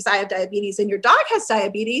diabetes, I have diabetes, and your dog has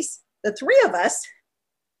diabetes, the 3 of us,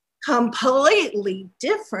 completely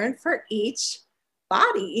different for each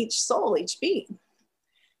body, each soul, each being.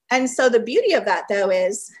 And so the beauty of that, though,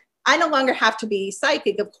 is I no longer have to be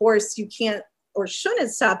psychic. Of course, you can't or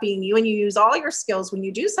shouldn't stop being you, and you use all your skills when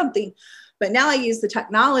you do something. But now I use the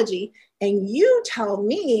technology, and you tell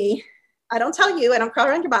me, I don't tell you, I don't crawl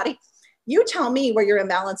around your body. You tell me where your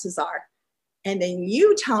imbalances are, and then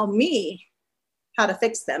you tell me how to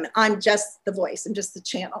fix them. I'm just the voice. I'm just the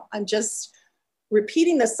channel. I'm just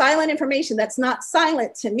repeating the silent information that's not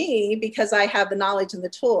silent to me because I have the knowledge and the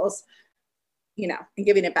tools, you know, and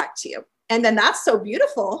giving it back to you. And then that's so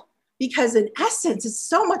beautiful because in essence, it's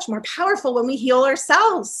so much more powerful when we heal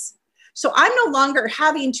ourselves. So I'm no longer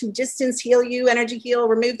having to distance heal you, energy heal,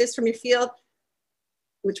 remove this from your field,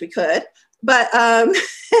 which we could, but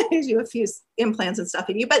do a few implants and stuff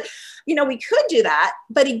in you. But, you know, we could do that.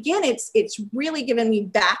 But again, it's really given me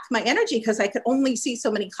back my energy because I could only see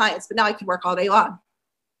so many clients, but now I could work all day long,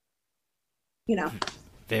 you know.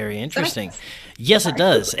 Very interesting. Yes, it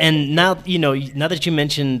does. And now, you know, now that you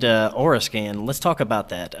mentioned Aura Scan, let's talk about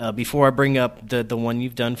that. Before I bring up the one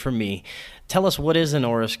you've done for me, tell us what is an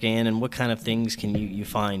Aura Scan and what kind of things can you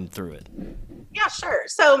find through it? Yeah, sure.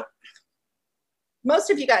 So most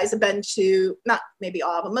of you guys have been to, not maybe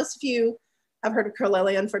all, but most of you have heard of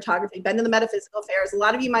Correllian photography, been to the metaphysical fairs. A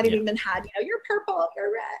lot of you might have even had, you know, you're purple,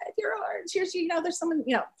 you're red, you're orange, here's, you know, there's someone,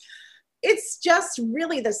 you know. It's just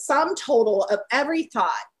really the sum total of every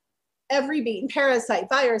thought, every being, parasite,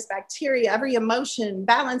 virus, bacteria, every emotion,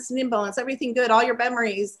 balance and imbalance, everything good, all your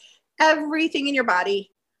memories, everything in your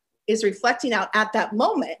body is reflecting out at that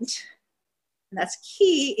moment. And that's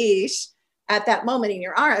key-ish at that moment in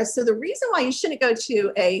your aura. So the reason why you shouldn't go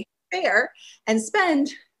to a fair and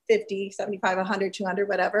spend 50, 75, 100, 200,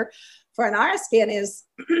 whatever, for an aura scan is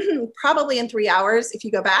probably in 3 hours. If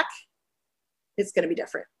you go back, it's going to be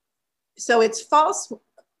different. So it's false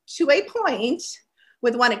to a point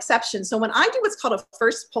with one exception. So when I do what's called a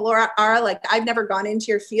first pull aura, like I've never gone into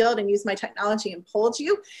your field and used my technology and pulled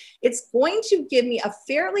you, it's going to give me a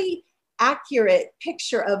fairly accurate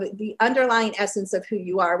picture of the underlying essence of who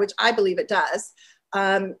you are, which I believe it does.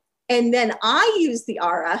 And then I use the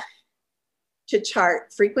aura to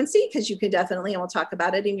chart frequency, because you can definitely, and we'll talk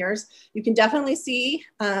about it in yours, you can definitely see,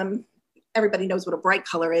 everybody knows what a bright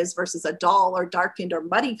color is versus a dull or darkened or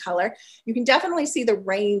muddy color. You can definitely see the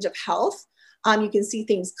range of health. You can see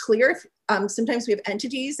things clear. Sometimes we have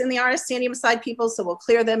entities in the aura standing beside people, so we'll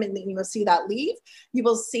clear them and then you will see that leave. You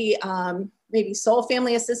will see maybe soul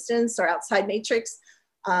family assistants or outside matrix,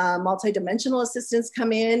 multidimensional assistants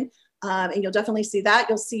come in. And you'll definitely see that.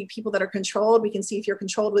 You'll see people that are controlled. We can see if you're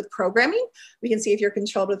controlled with programming. We can see if you're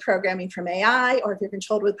controlled with programming from AI, or if you're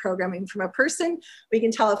controlled with programming from a person. We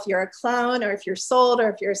can tell if you're a clone, or if you're sold, or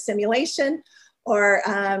if you're a simulation, or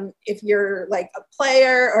if you're like a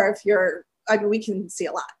player, or if you're, I mean, we can see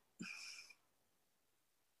a lot.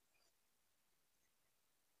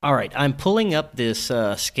 All right, I'm pulling up this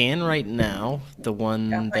scan right now, the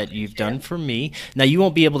one that you've done for me. Now, you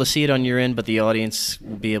won't be able to see it on your end, but the audience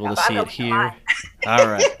will be able to see it here. All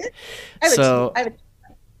right. So,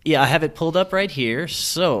 yeah, I have it pulled up right here.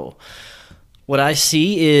 So, what I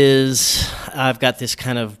see is I've got this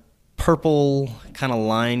kind of purple kind of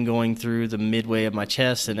line going through the midway of my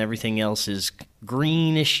chest, and everything else is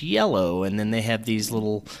greenish yellow, and then they have these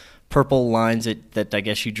little purple lines that I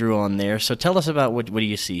guess you drew on there. So tell us about what do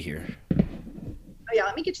you see here? Oh yeah,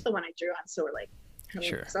 let me get to the one I drew on. So we're like,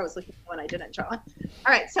 sure. Because I was looking at the one I didn't draw on.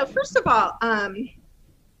 All right. So first of all, I'm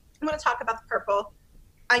going to talk about the purple.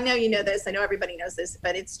 I know you know this. I know everybody knows this,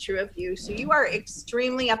 but it's true of you. So you are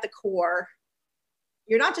extremely at the core.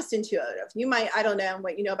 You're not just intuitive. You might, I don't know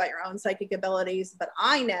what you know about your own psychic abilities, but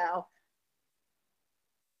I know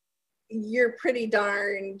you're pretty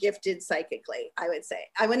darn gifted psychically, I would say.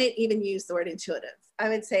 I wouldn't even use the word intuitive. I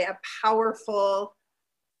would say a powerful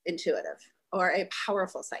intuitive or a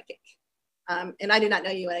powerful psychic. And I did not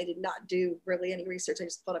know you, and I did not do really any research. I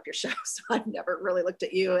just pulled up your show, so I've never really looked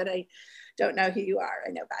at you, and I don't know who you are.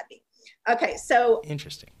 I know Badney. Okay, so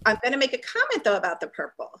interesting. I'm going to make a comment, though, about the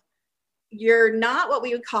purple. You're not what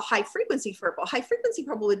we would call high frequency purple. High frequency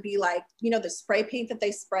purple would be like, you know, the spray paint that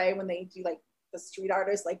they spray when they do like the street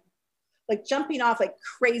artists, like jumping off like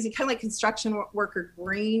crazy, kind of like construction worker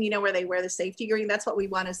green, you know, where they wear the safety green. That's what we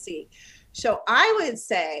want to see. So I would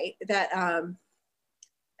say that, and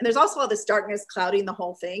there's also all this darkness clouding the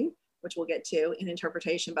whole thing, which we'll get to in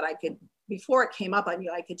interpretation, but I could, before it came up on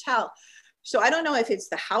you, I could tell. So I don't know if it's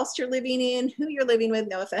the house you're living in, who you're living with,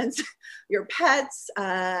 no offense, your pets,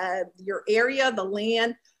 your area, the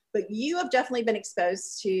land, but you have definitely been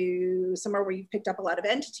exposed to somewhere where you've picked up a lot of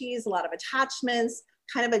entities, a lot of attachments,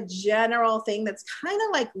 kind of a general thing that's kind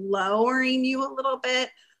of like lowering you a little bit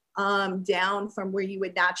down from where you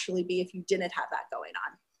would naturally be if you didn't have that going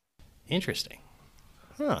on. Interesting.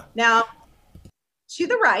 Huh. Now, to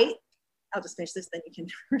the right, I'll just finish this, then you can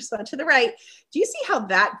respond. To the right, do you see how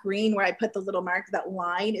that green where I put the little mark, that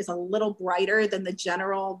line is a little brighter than the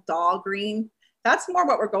general dull green? That's more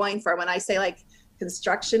what we're going for when I say like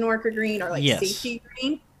construction worker green or like yes. safety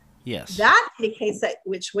green. Yes. That indicates that,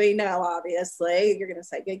 which we know, obviously, you're going to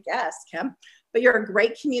say, good guess, Kim, but you're a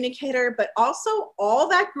great communicator, but also all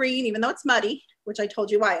that green, even though it's muddy, which I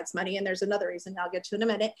told you why it's muddy, and there's another reason I'll get to in a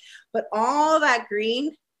minute, but all that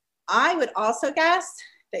green, I would also guess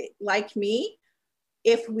that, like me,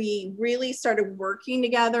 if we really started working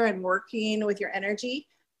together and working with your energy,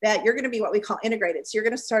 that you're going to be what we call integrated. So you're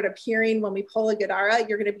going to start appearing, when we pull a good aura,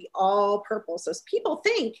 you're going to be all purple. So people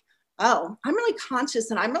think, oh, I'm really conscious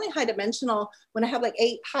and I'm really high dimensional when I have like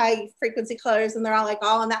 8 high frequency colors and they're all like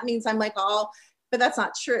all, and that means I'm like all, but that's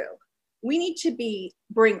not true. We need to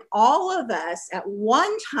bring all of us at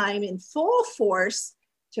one time in full force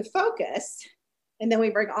to focus. And then we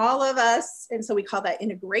bring all of us. And so we call that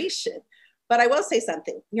integration. But I will say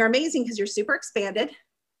something. You're amazing because you're super expanded.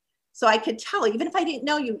 So I could tell, even if I didn't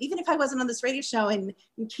know you, even if I wasn't on this radio show and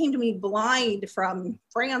you came to me blind from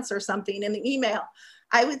France or something in the email,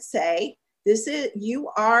 I would say, you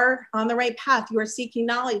are on the right path. You are seeking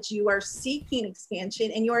knowledge. You are seeking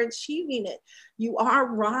expansion and you are achieving it. You are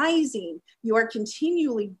rising. You are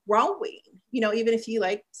continually growing. Even if you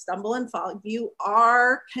like stumble and fall, you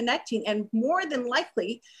are connecting. And more than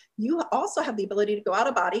likely, you also have the ability to go out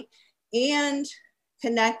of body and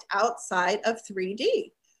connect outside of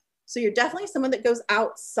 3D. So you're definitely someone that goes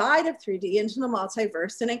outside of 3D into the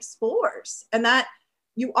multiverse and explores. And that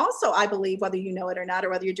you also, I believe, whether you know it or not, or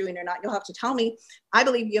whether you're doing it or not, you'll have to tell me, I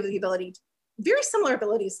believe you have the ability, very similar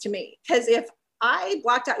abilities to me. Because if I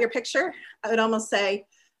blocked out your picture, I would almost say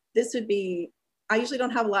I usually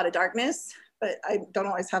don't have a lot of darkness, but I don't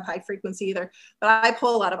always have high frequency either. But I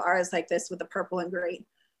pull a lot of auras like this with the purple and green.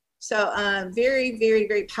 So very, very,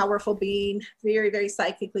 very powerful being, very, very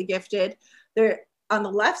psychically gifted. They're on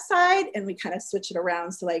the left side, and we kind of switch it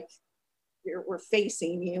around. So like we're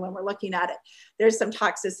facing you and we're looking at it. There's some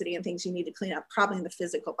toxicity and things you need to clean up, probably in the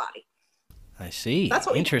physical body. I see. That's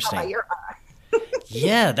what interesting. We can tell by your eye.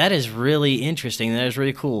 Yeah, that is really interesting. That is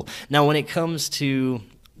really cool. Now, when it comes to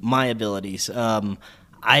my abilities, for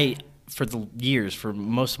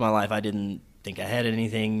most of my life, I didn't think I had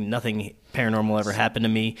anything. Nothing paranormal ever happened to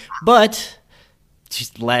me. But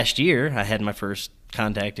just last year, I had my first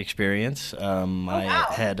contact experience. I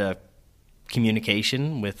had a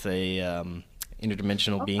communication with a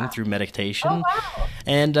interdimensional being through meditation,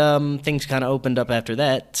 and things kind of opened up after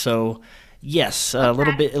that. So, yes, a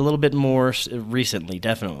little bit more recently,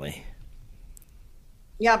 definitely.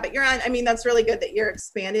 Yeah, but you're on. I mean, that's really good that you're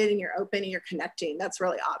expanded and you're open and you're connecting. That's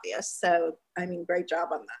really obvious. So, I mean, great job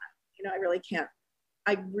on that. I really can't.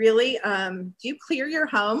 Do you clear your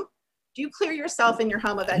home? Do you clear yourself in your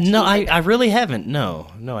home eventually? No, I really haven't. No,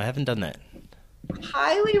 I haven't done that.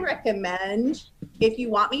 Highly recommend. If you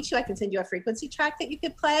want me to, I can send you a frequency track that you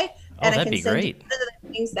could play. And that'd be great. The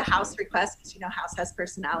things the house requests, because house has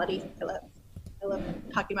personality. I love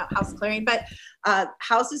talking about house clearing, but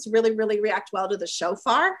houses really, really react well to the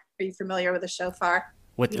shofar. Are you familiar with the shofar?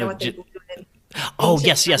 What they do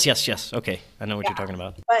yes. Okay, I know what you're talking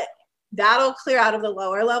about. But that'll clear out of the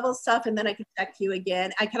lower level stuff, and then I can check you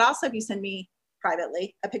again. I could also, if you send me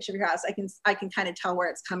privately a picture of your house, I can kind of tell where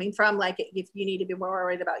it's coming from. Like if you need to be more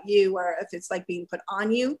worried about you, or if it's like being put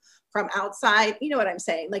on you from outside. You know what I'm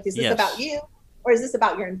saying? Like, is this about you, or is this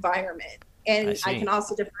about your environment? And I can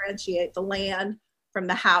also differentiate the land from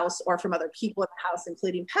the house or from other people in the house,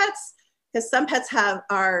 including pets, because some pets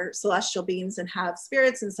are celestial beings and have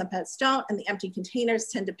spirits, and some pets don't. And the empty containers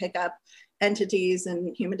tend to pick up entities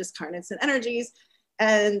and human discarnates and energies.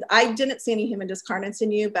 And I didn't see any human discarnates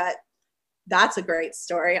in you, but that's a great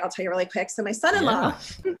story. I'll tell you really quick. So my son-in-law,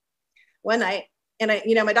 one night, and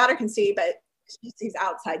my daughter can see, but she sees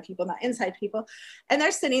outside people, not inside people. And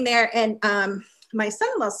they're sitting there, and my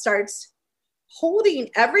son-in-law starts holding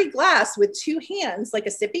every glass with 2 hands, like a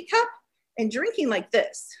sippy cup, and drinking like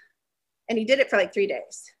this. And he did it for like 3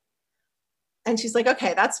 days. And she's like,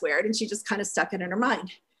 okay, that's weird. And she just kind of stuck it in her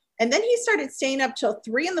mind. And then he started staying up till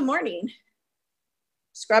 3 a.m,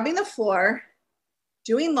 scrubbing the floor,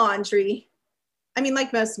 doing laundry. I mean,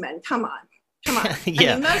 like most men, come on.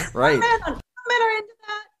 Yeah, most men are into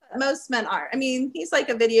that, but most men are. I mean, he's like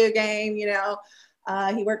a video game,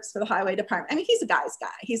 he works for the highway department. I mean, he's a guy's guy.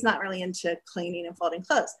 He's not really into cleaning and folding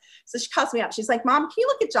clothes. So she calls me up. She's like, Mom, can you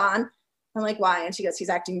look at John? I'm like, why? And she goes, he's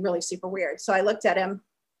acting really super weird. So I looked at him.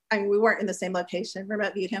 I mean, we weren't in the same location,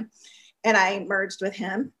 remote viewed him. And I merged with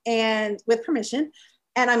him, and with permission.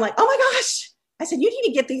 And I'm like, oh my gosh. I said, you need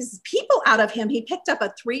to get these people out of him. He picked up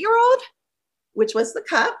a 3-year-old, which was the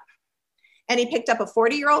cup. And he picked up a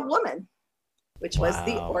 40-year-old woman, which was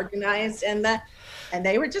the organized, and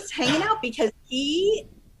they were just hanging out because he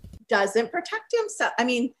doesn't protect himself. I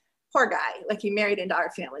mean, poor guy, like he married into our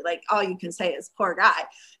family. Like all you can say is poor guy.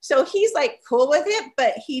 So he's like cool with it,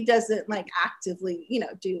 but he doesn't like actively,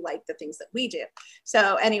 do like the things that we do.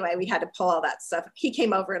 So anyway, we had to pull all that stuff. He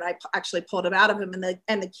came over and I actually pulled it out of him, and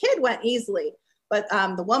the kid went easily, but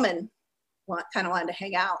the woman kind of wanted to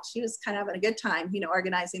hang out. She was kind of having a good time,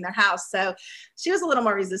 organizing their house. So she was a little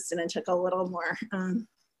more resistant and took a little more.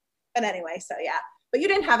 But anyway, so yeah. But you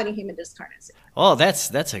didn't have any human discarnates. Oh,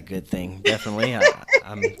 that's a good thing. Definitely.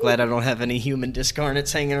 I'm glad I don't have any human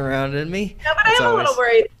discarnates hanging around in me. No, but I'm a little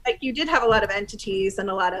worried. Like you did have a lot of entities and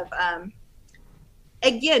a lot of,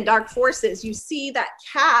 again, dark forces. You see that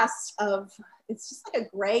cast of, it's just like a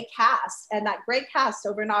gray cast. And that gray cast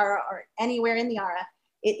over an aura or anywhere in the aura,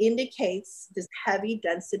 it indicates this heavy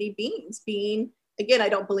density beings being, again, I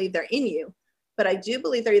don't believe they're in you, but I do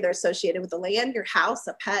believe they're either associated with the land, your house,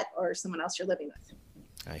 a pet, or someone else you're living with.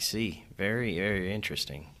 I see. Very, very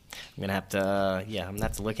interesting. I'm gonna have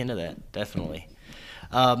to look into that, definitely.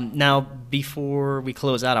 Now, before we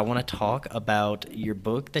close out, I want to talk about your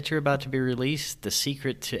book that you're about to be released, the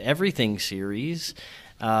Secret to Everything series.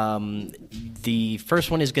 The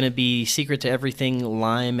first one is going to be Secret to Everything,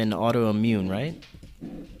 Lyme and Autoimmune, right?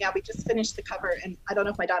 Yeah, we just finished the cover, and I don't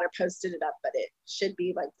know if my daughter posted it up, but it should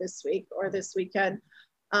be like this week or this weekend.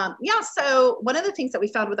 So one of the things that we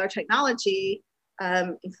found with our technology,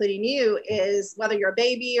 including you, is whether you're a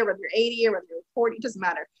baby or whether you're 80 or whether you're 40, it doesn't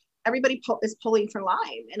matter. Everybody is pulling for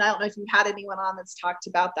Lyme. And I don't know if you've had anyone on that's talked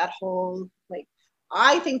about that whole, like,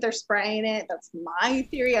 I think they're spraying it. That's my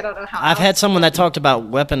theory. I don't know how. I've had someone that talked about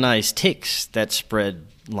weaponized ticks that spread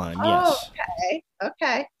Lyme, yes.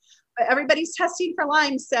 Okay. But everybody's testing for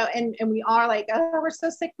Lyme. So, and we are like, oh, we're so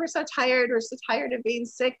sick. We're so tired. We're so tired of being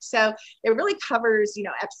sick. So it really covers,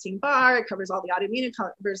 Epstein-Barr. It covers all the autoimmune. It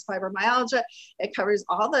covers fibromyalgia. It covers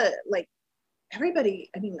all the, like, everybody,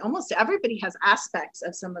 almost everybody has aspects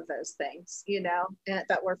of some of those things,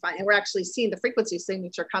 that we're finding. And we're actually seeing the frequency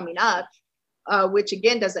signature coming up, which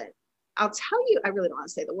again I'll tell you, I really don't want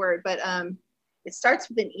to say the word, but it starts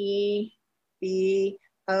with an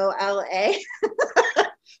EBOLA.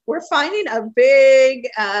 We're finding a big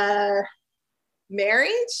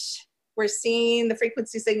marriage. We're seeing the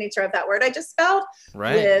frequency signature of that word I just spelled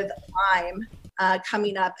with Lyme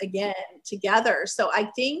coming up again together. So I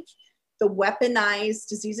think the weaponized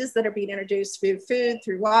diseases that are being introduced through food,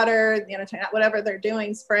 through water, whatever they're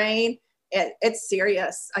doing, spraying, it's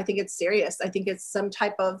serious. I think it's serious. I think it's some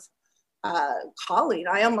type of calling.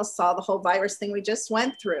 I almost saw the whole virus thing we just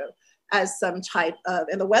went through as some type of,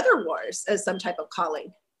 and the weather wars as some type of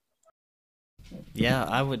calling. Yeah,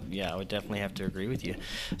 I would definitely have to agree with you.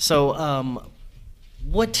 So,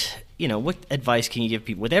 what advice can you give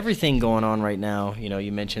people with everything going on right now?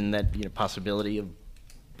 You mentioned that, possibility of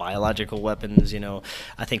biological weapons.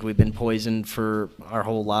 I think we've been poisoned for our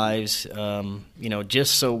whole lives,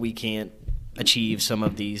 just so we can't achieve some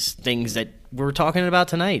of these things that we're talking about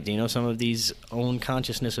tonight, some of these own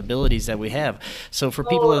consciousness abilities that we have. So for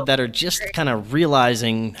people that are just kind of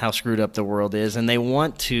realizing how screwed up the world is and they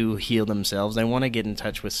want to heal themselves, they want to get in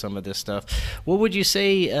touch with some of this stuff, what would you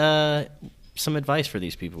say some advice for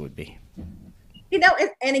these people would be?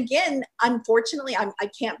 And again, unfortunately, I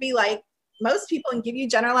can't be like most people and give you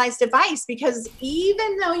generalized advice, because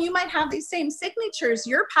even though you might have these same signatures,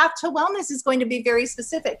 your path to wellness is going to be very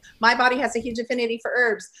specific. My body has a huge affinity for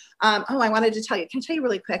herbs. I wanted to tell you, can I tell you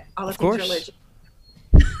really quick all the things you're allergic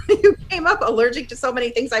to? You came up allergic to so many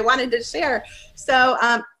things I wanted to share. So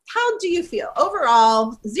how do you feel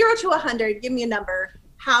overall, 0 to 100, give me a number,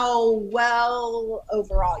 how well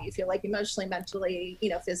overall you feel, like emotionally, mentally,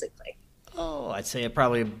 physically? Oh, I'd say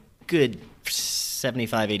probably a good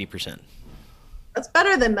 75-80%. That's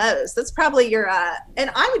better than most. That's probably your,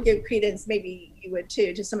 and I would give credence, maybe you would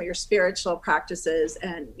too, to some of your spiritual practices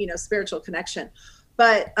and, spiritual connection.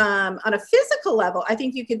 But on a physical level, I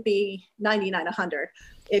think you could be 99, 100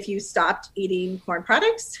 if you stopped eating corn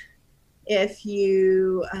products. If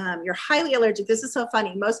you're highly allergic, this is so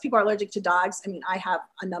funny. Most people are allergic to dogs. I have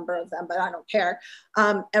a number of them, but I don't care.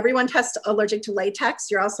 Everyone tests allergic to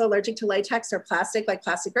latex. You're also allergic to latex or plastic, like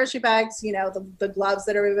plastic grocery bags, the gloves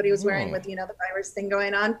that everybody was wearing with, the virus thing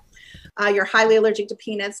going on. You're highly allergic to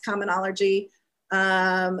peanuts, common allergy,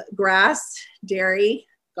 grass, dairy,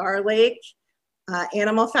 garlic,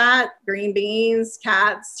 animal fat, green beans,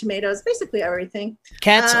 cats, tomatoes, basically everything.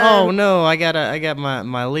 Cats? Oh no, I got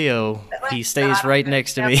my Leo. He stays right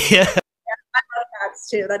next to me. Yeah, I love cats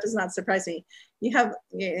too. That does not surprise me. We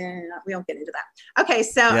won't get into that. Okay,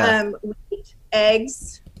 so wheat,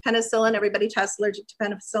 eggs, penicillin. Everybody tests allergic to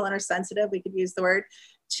penicillin or sensitive. We could use the word.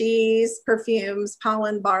 Cheese, perfumes,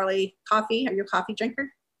 pollen, barley, coffee. Are you a coffee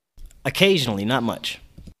drinker? Occasionally, not much.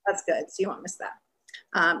 That's good. So you won't miss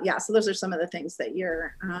that. Yeah, so those are some of the things that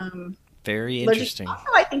you're very interesting. Also,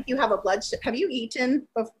 I think you have a blood sugar. Have you eaten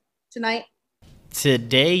tonight?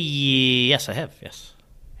 Today, yes, I have. Yes.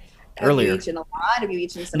 Earlier. Have you eaten a lot? Have you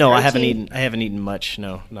eaten some No, protein? I haven't eaten much.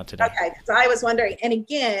 No, not today. Okay, so I was wondering, and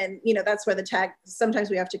again, that's where the tag, sometimes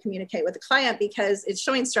we have to communicate with the client because it's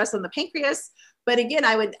showing stress on the pancreas. But again,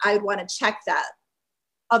 I would want to check that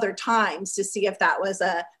other times to see if that was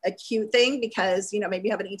a acute thing because, maybe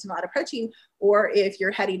you haven't eaten a lot of protein, or if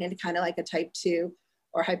you're heading into kind of like a type 2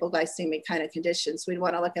 or hypoglycemic kind of condition. So we'd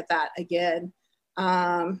want to look at that again.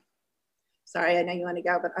 Sorry, I know you want to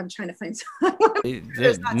go, but I'm trying to find something.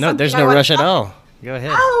 There's no rush at all. Go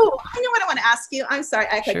ahead. Oh, I know what I want to ask you. I'm sorry.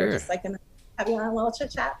 I could Sure. just like have you on a little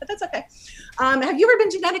chit chat, but that's okay. Have you ever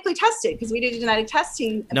been genetically tested? Because we do genetic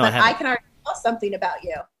testing, No, but I can already tell something about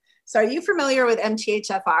you. So are you familiar with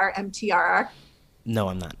MTHFR, MTRR? No,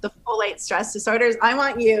 I'm not. The folate stress disorders. I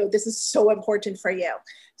want you, this is so important for you.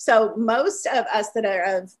 So most of us that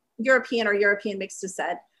are of European or European mixed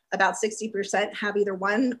descent, about 60% have either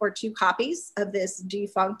 1 or 2 copies of this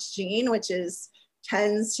defunct gene, which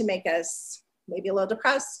tends to make us maybe a little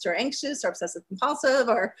depressed or anxious or obsessive compulsive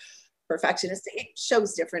or perfectionist. It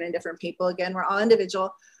shows different in different people. Again, we're all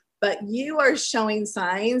individual, but you are showing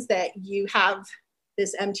signs that you have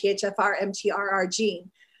this MTHFR, MTRR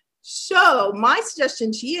gene. So my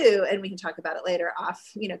suggestion to you, and we can talk about it later off,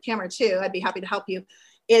 camera too, I'd be happy to help you,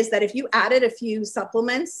 is that if you added a few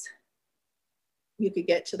supplements, you could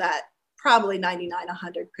get to that probably 99,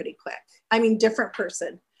 100 pretty quick. I mean, different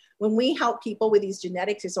person. When we help people with these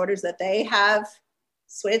genetic disorders that they have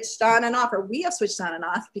switched on and off, or we have switched on and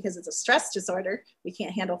off because it's a stress disorder, we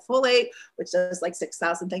can't handle folate, which does like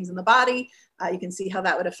 6,000 things in the body. You can see how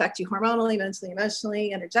that would affect you hormonally, mentally,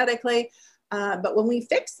 emotionally, energetically. But when we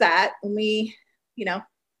fix that, when we,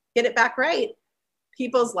 get it back right,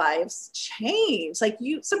 people's lives change. Like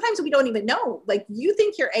sometimes we don't even know, like you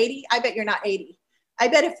think you're 80. I bet you're not 80. I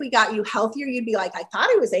bet if we got you healthier, you'd be like, I thought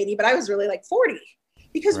I was 80, but I was really like 40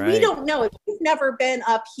 because we don't know. If you've never been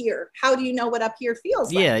up here, how do you know what up here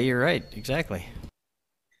feels like? Yeah, you're right. Exactly.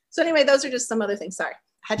 So anyway, those are just some other things. Sorry.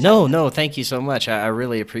 No, thank you so much. I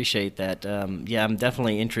really appreciate that. Yeah, I'm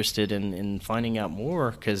definitely interested in finding out more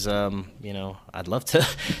because, I'd love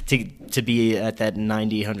to be at that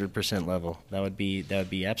 90, 100% level. That would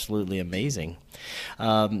be absolutely amazing.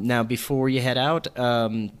 Now, before you head out,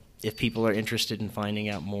 if people are interested in finding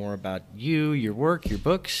out more about you, your work, your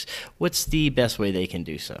books, what's the best way they can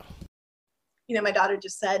do so? My daughter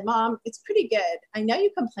just said, Mom, it's pretty good. I know you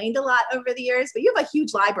complained a lot over the years, but you have a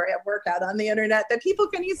huge library of workout on the internet that people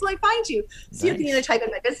can easily find you. So you can either type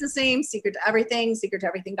in my business name, Secret to Everything,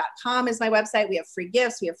 secrettoeverything.com is my website. We have free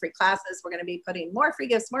gifts. We have free classes. We're going to be putting more free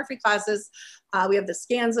gifts, more free classes. We have the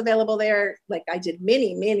scans available there. Like I did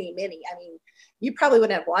many. I mean, you probably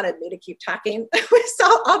wouldn't have wanted me to keep talking.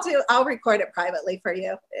 So I'll record it privately for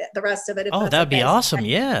you. The rest of it. Oh, that'd be awesome.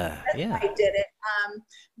 Yeah. I did it.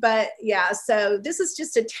 But yeah, so this is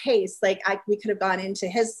just a taste. Like we could have gone into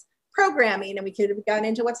his programming and we could have gone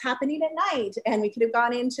into what's happening at night. And we could have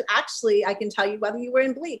gone into, actually, I can tell you whether you were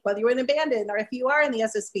in Bleak, whether you were in Abandoned, or if you are in the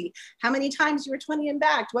SSB, how many times you were 20 and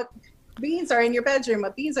backed, what beans are in your bedroom,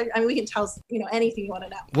 what beans are, I mean, we can tell, anything you want to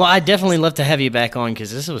know. Well, I'd definitely love to have you back on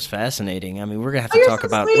because this was fascinating. I mean, we're going to have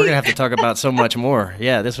to talk about so much more.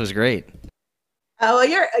 Yeah, this was great. Oh,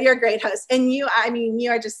 well, you're a great host. And you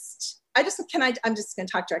are just, I'm just going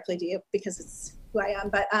to talk directly to you because it's who I am.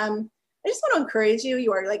 But I just want to encourage you.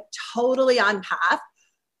 You are like totally on path,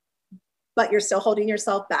 but you're still holding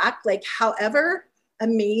yourself back. Like however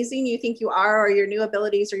amazing you think you are, or your new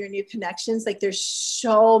abilities or your new connections, like there's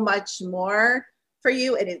so much more for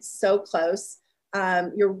you. And it's so close.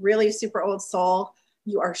 You're really a super old soul.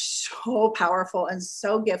 You are so powerful and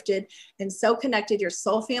so gifted and so connected. Your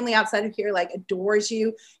soul family outside of here like adores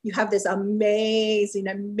you. You have this amazing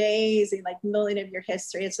like million of your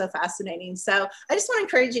history. It's so fascinating. So I just want to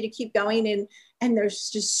encourage you to keep going and there's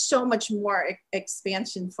just so much more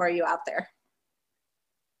expansion for you out there.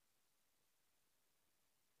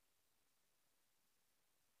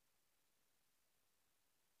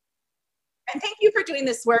 And thank you for doing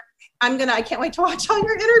this work. I can't wait to watch all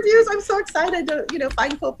your interviews. I'm so excited to,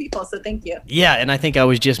 find cool people. So thank you. Yeah. And I think I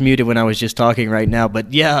was just muted when I was just talking right now,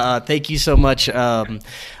 but yeah, thank you so much. I'm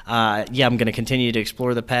going to continue to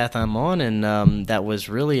explore the path I'm on. And, that was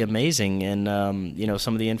really amazing. And,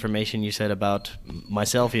 some of the information you said about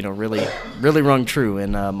myself, really rung true.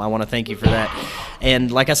 And, I want to thank you for that.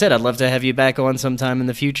 And like I said, I'd love to have you back on sometime in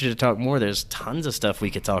the future to talk more. There's tons of stuff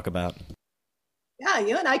we could talk about. Yeah,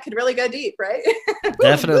 you and I could really go deep, right?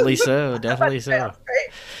 Definitely so. Definitely so. Right?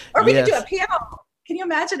 Or we could do a panel. Can you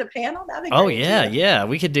imagine a panel? That'd be Oh, great. yeah.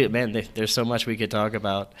 We could do it, man. There's so much we could talk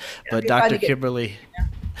about. But It'd be fun Dr. to get- Kimberly, yeah.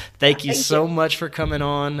 thank you Thank so you. much for coming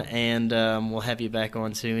on, and we'll have you back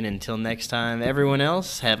on soon. Until next time, everyone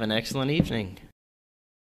else, have an excellent evening.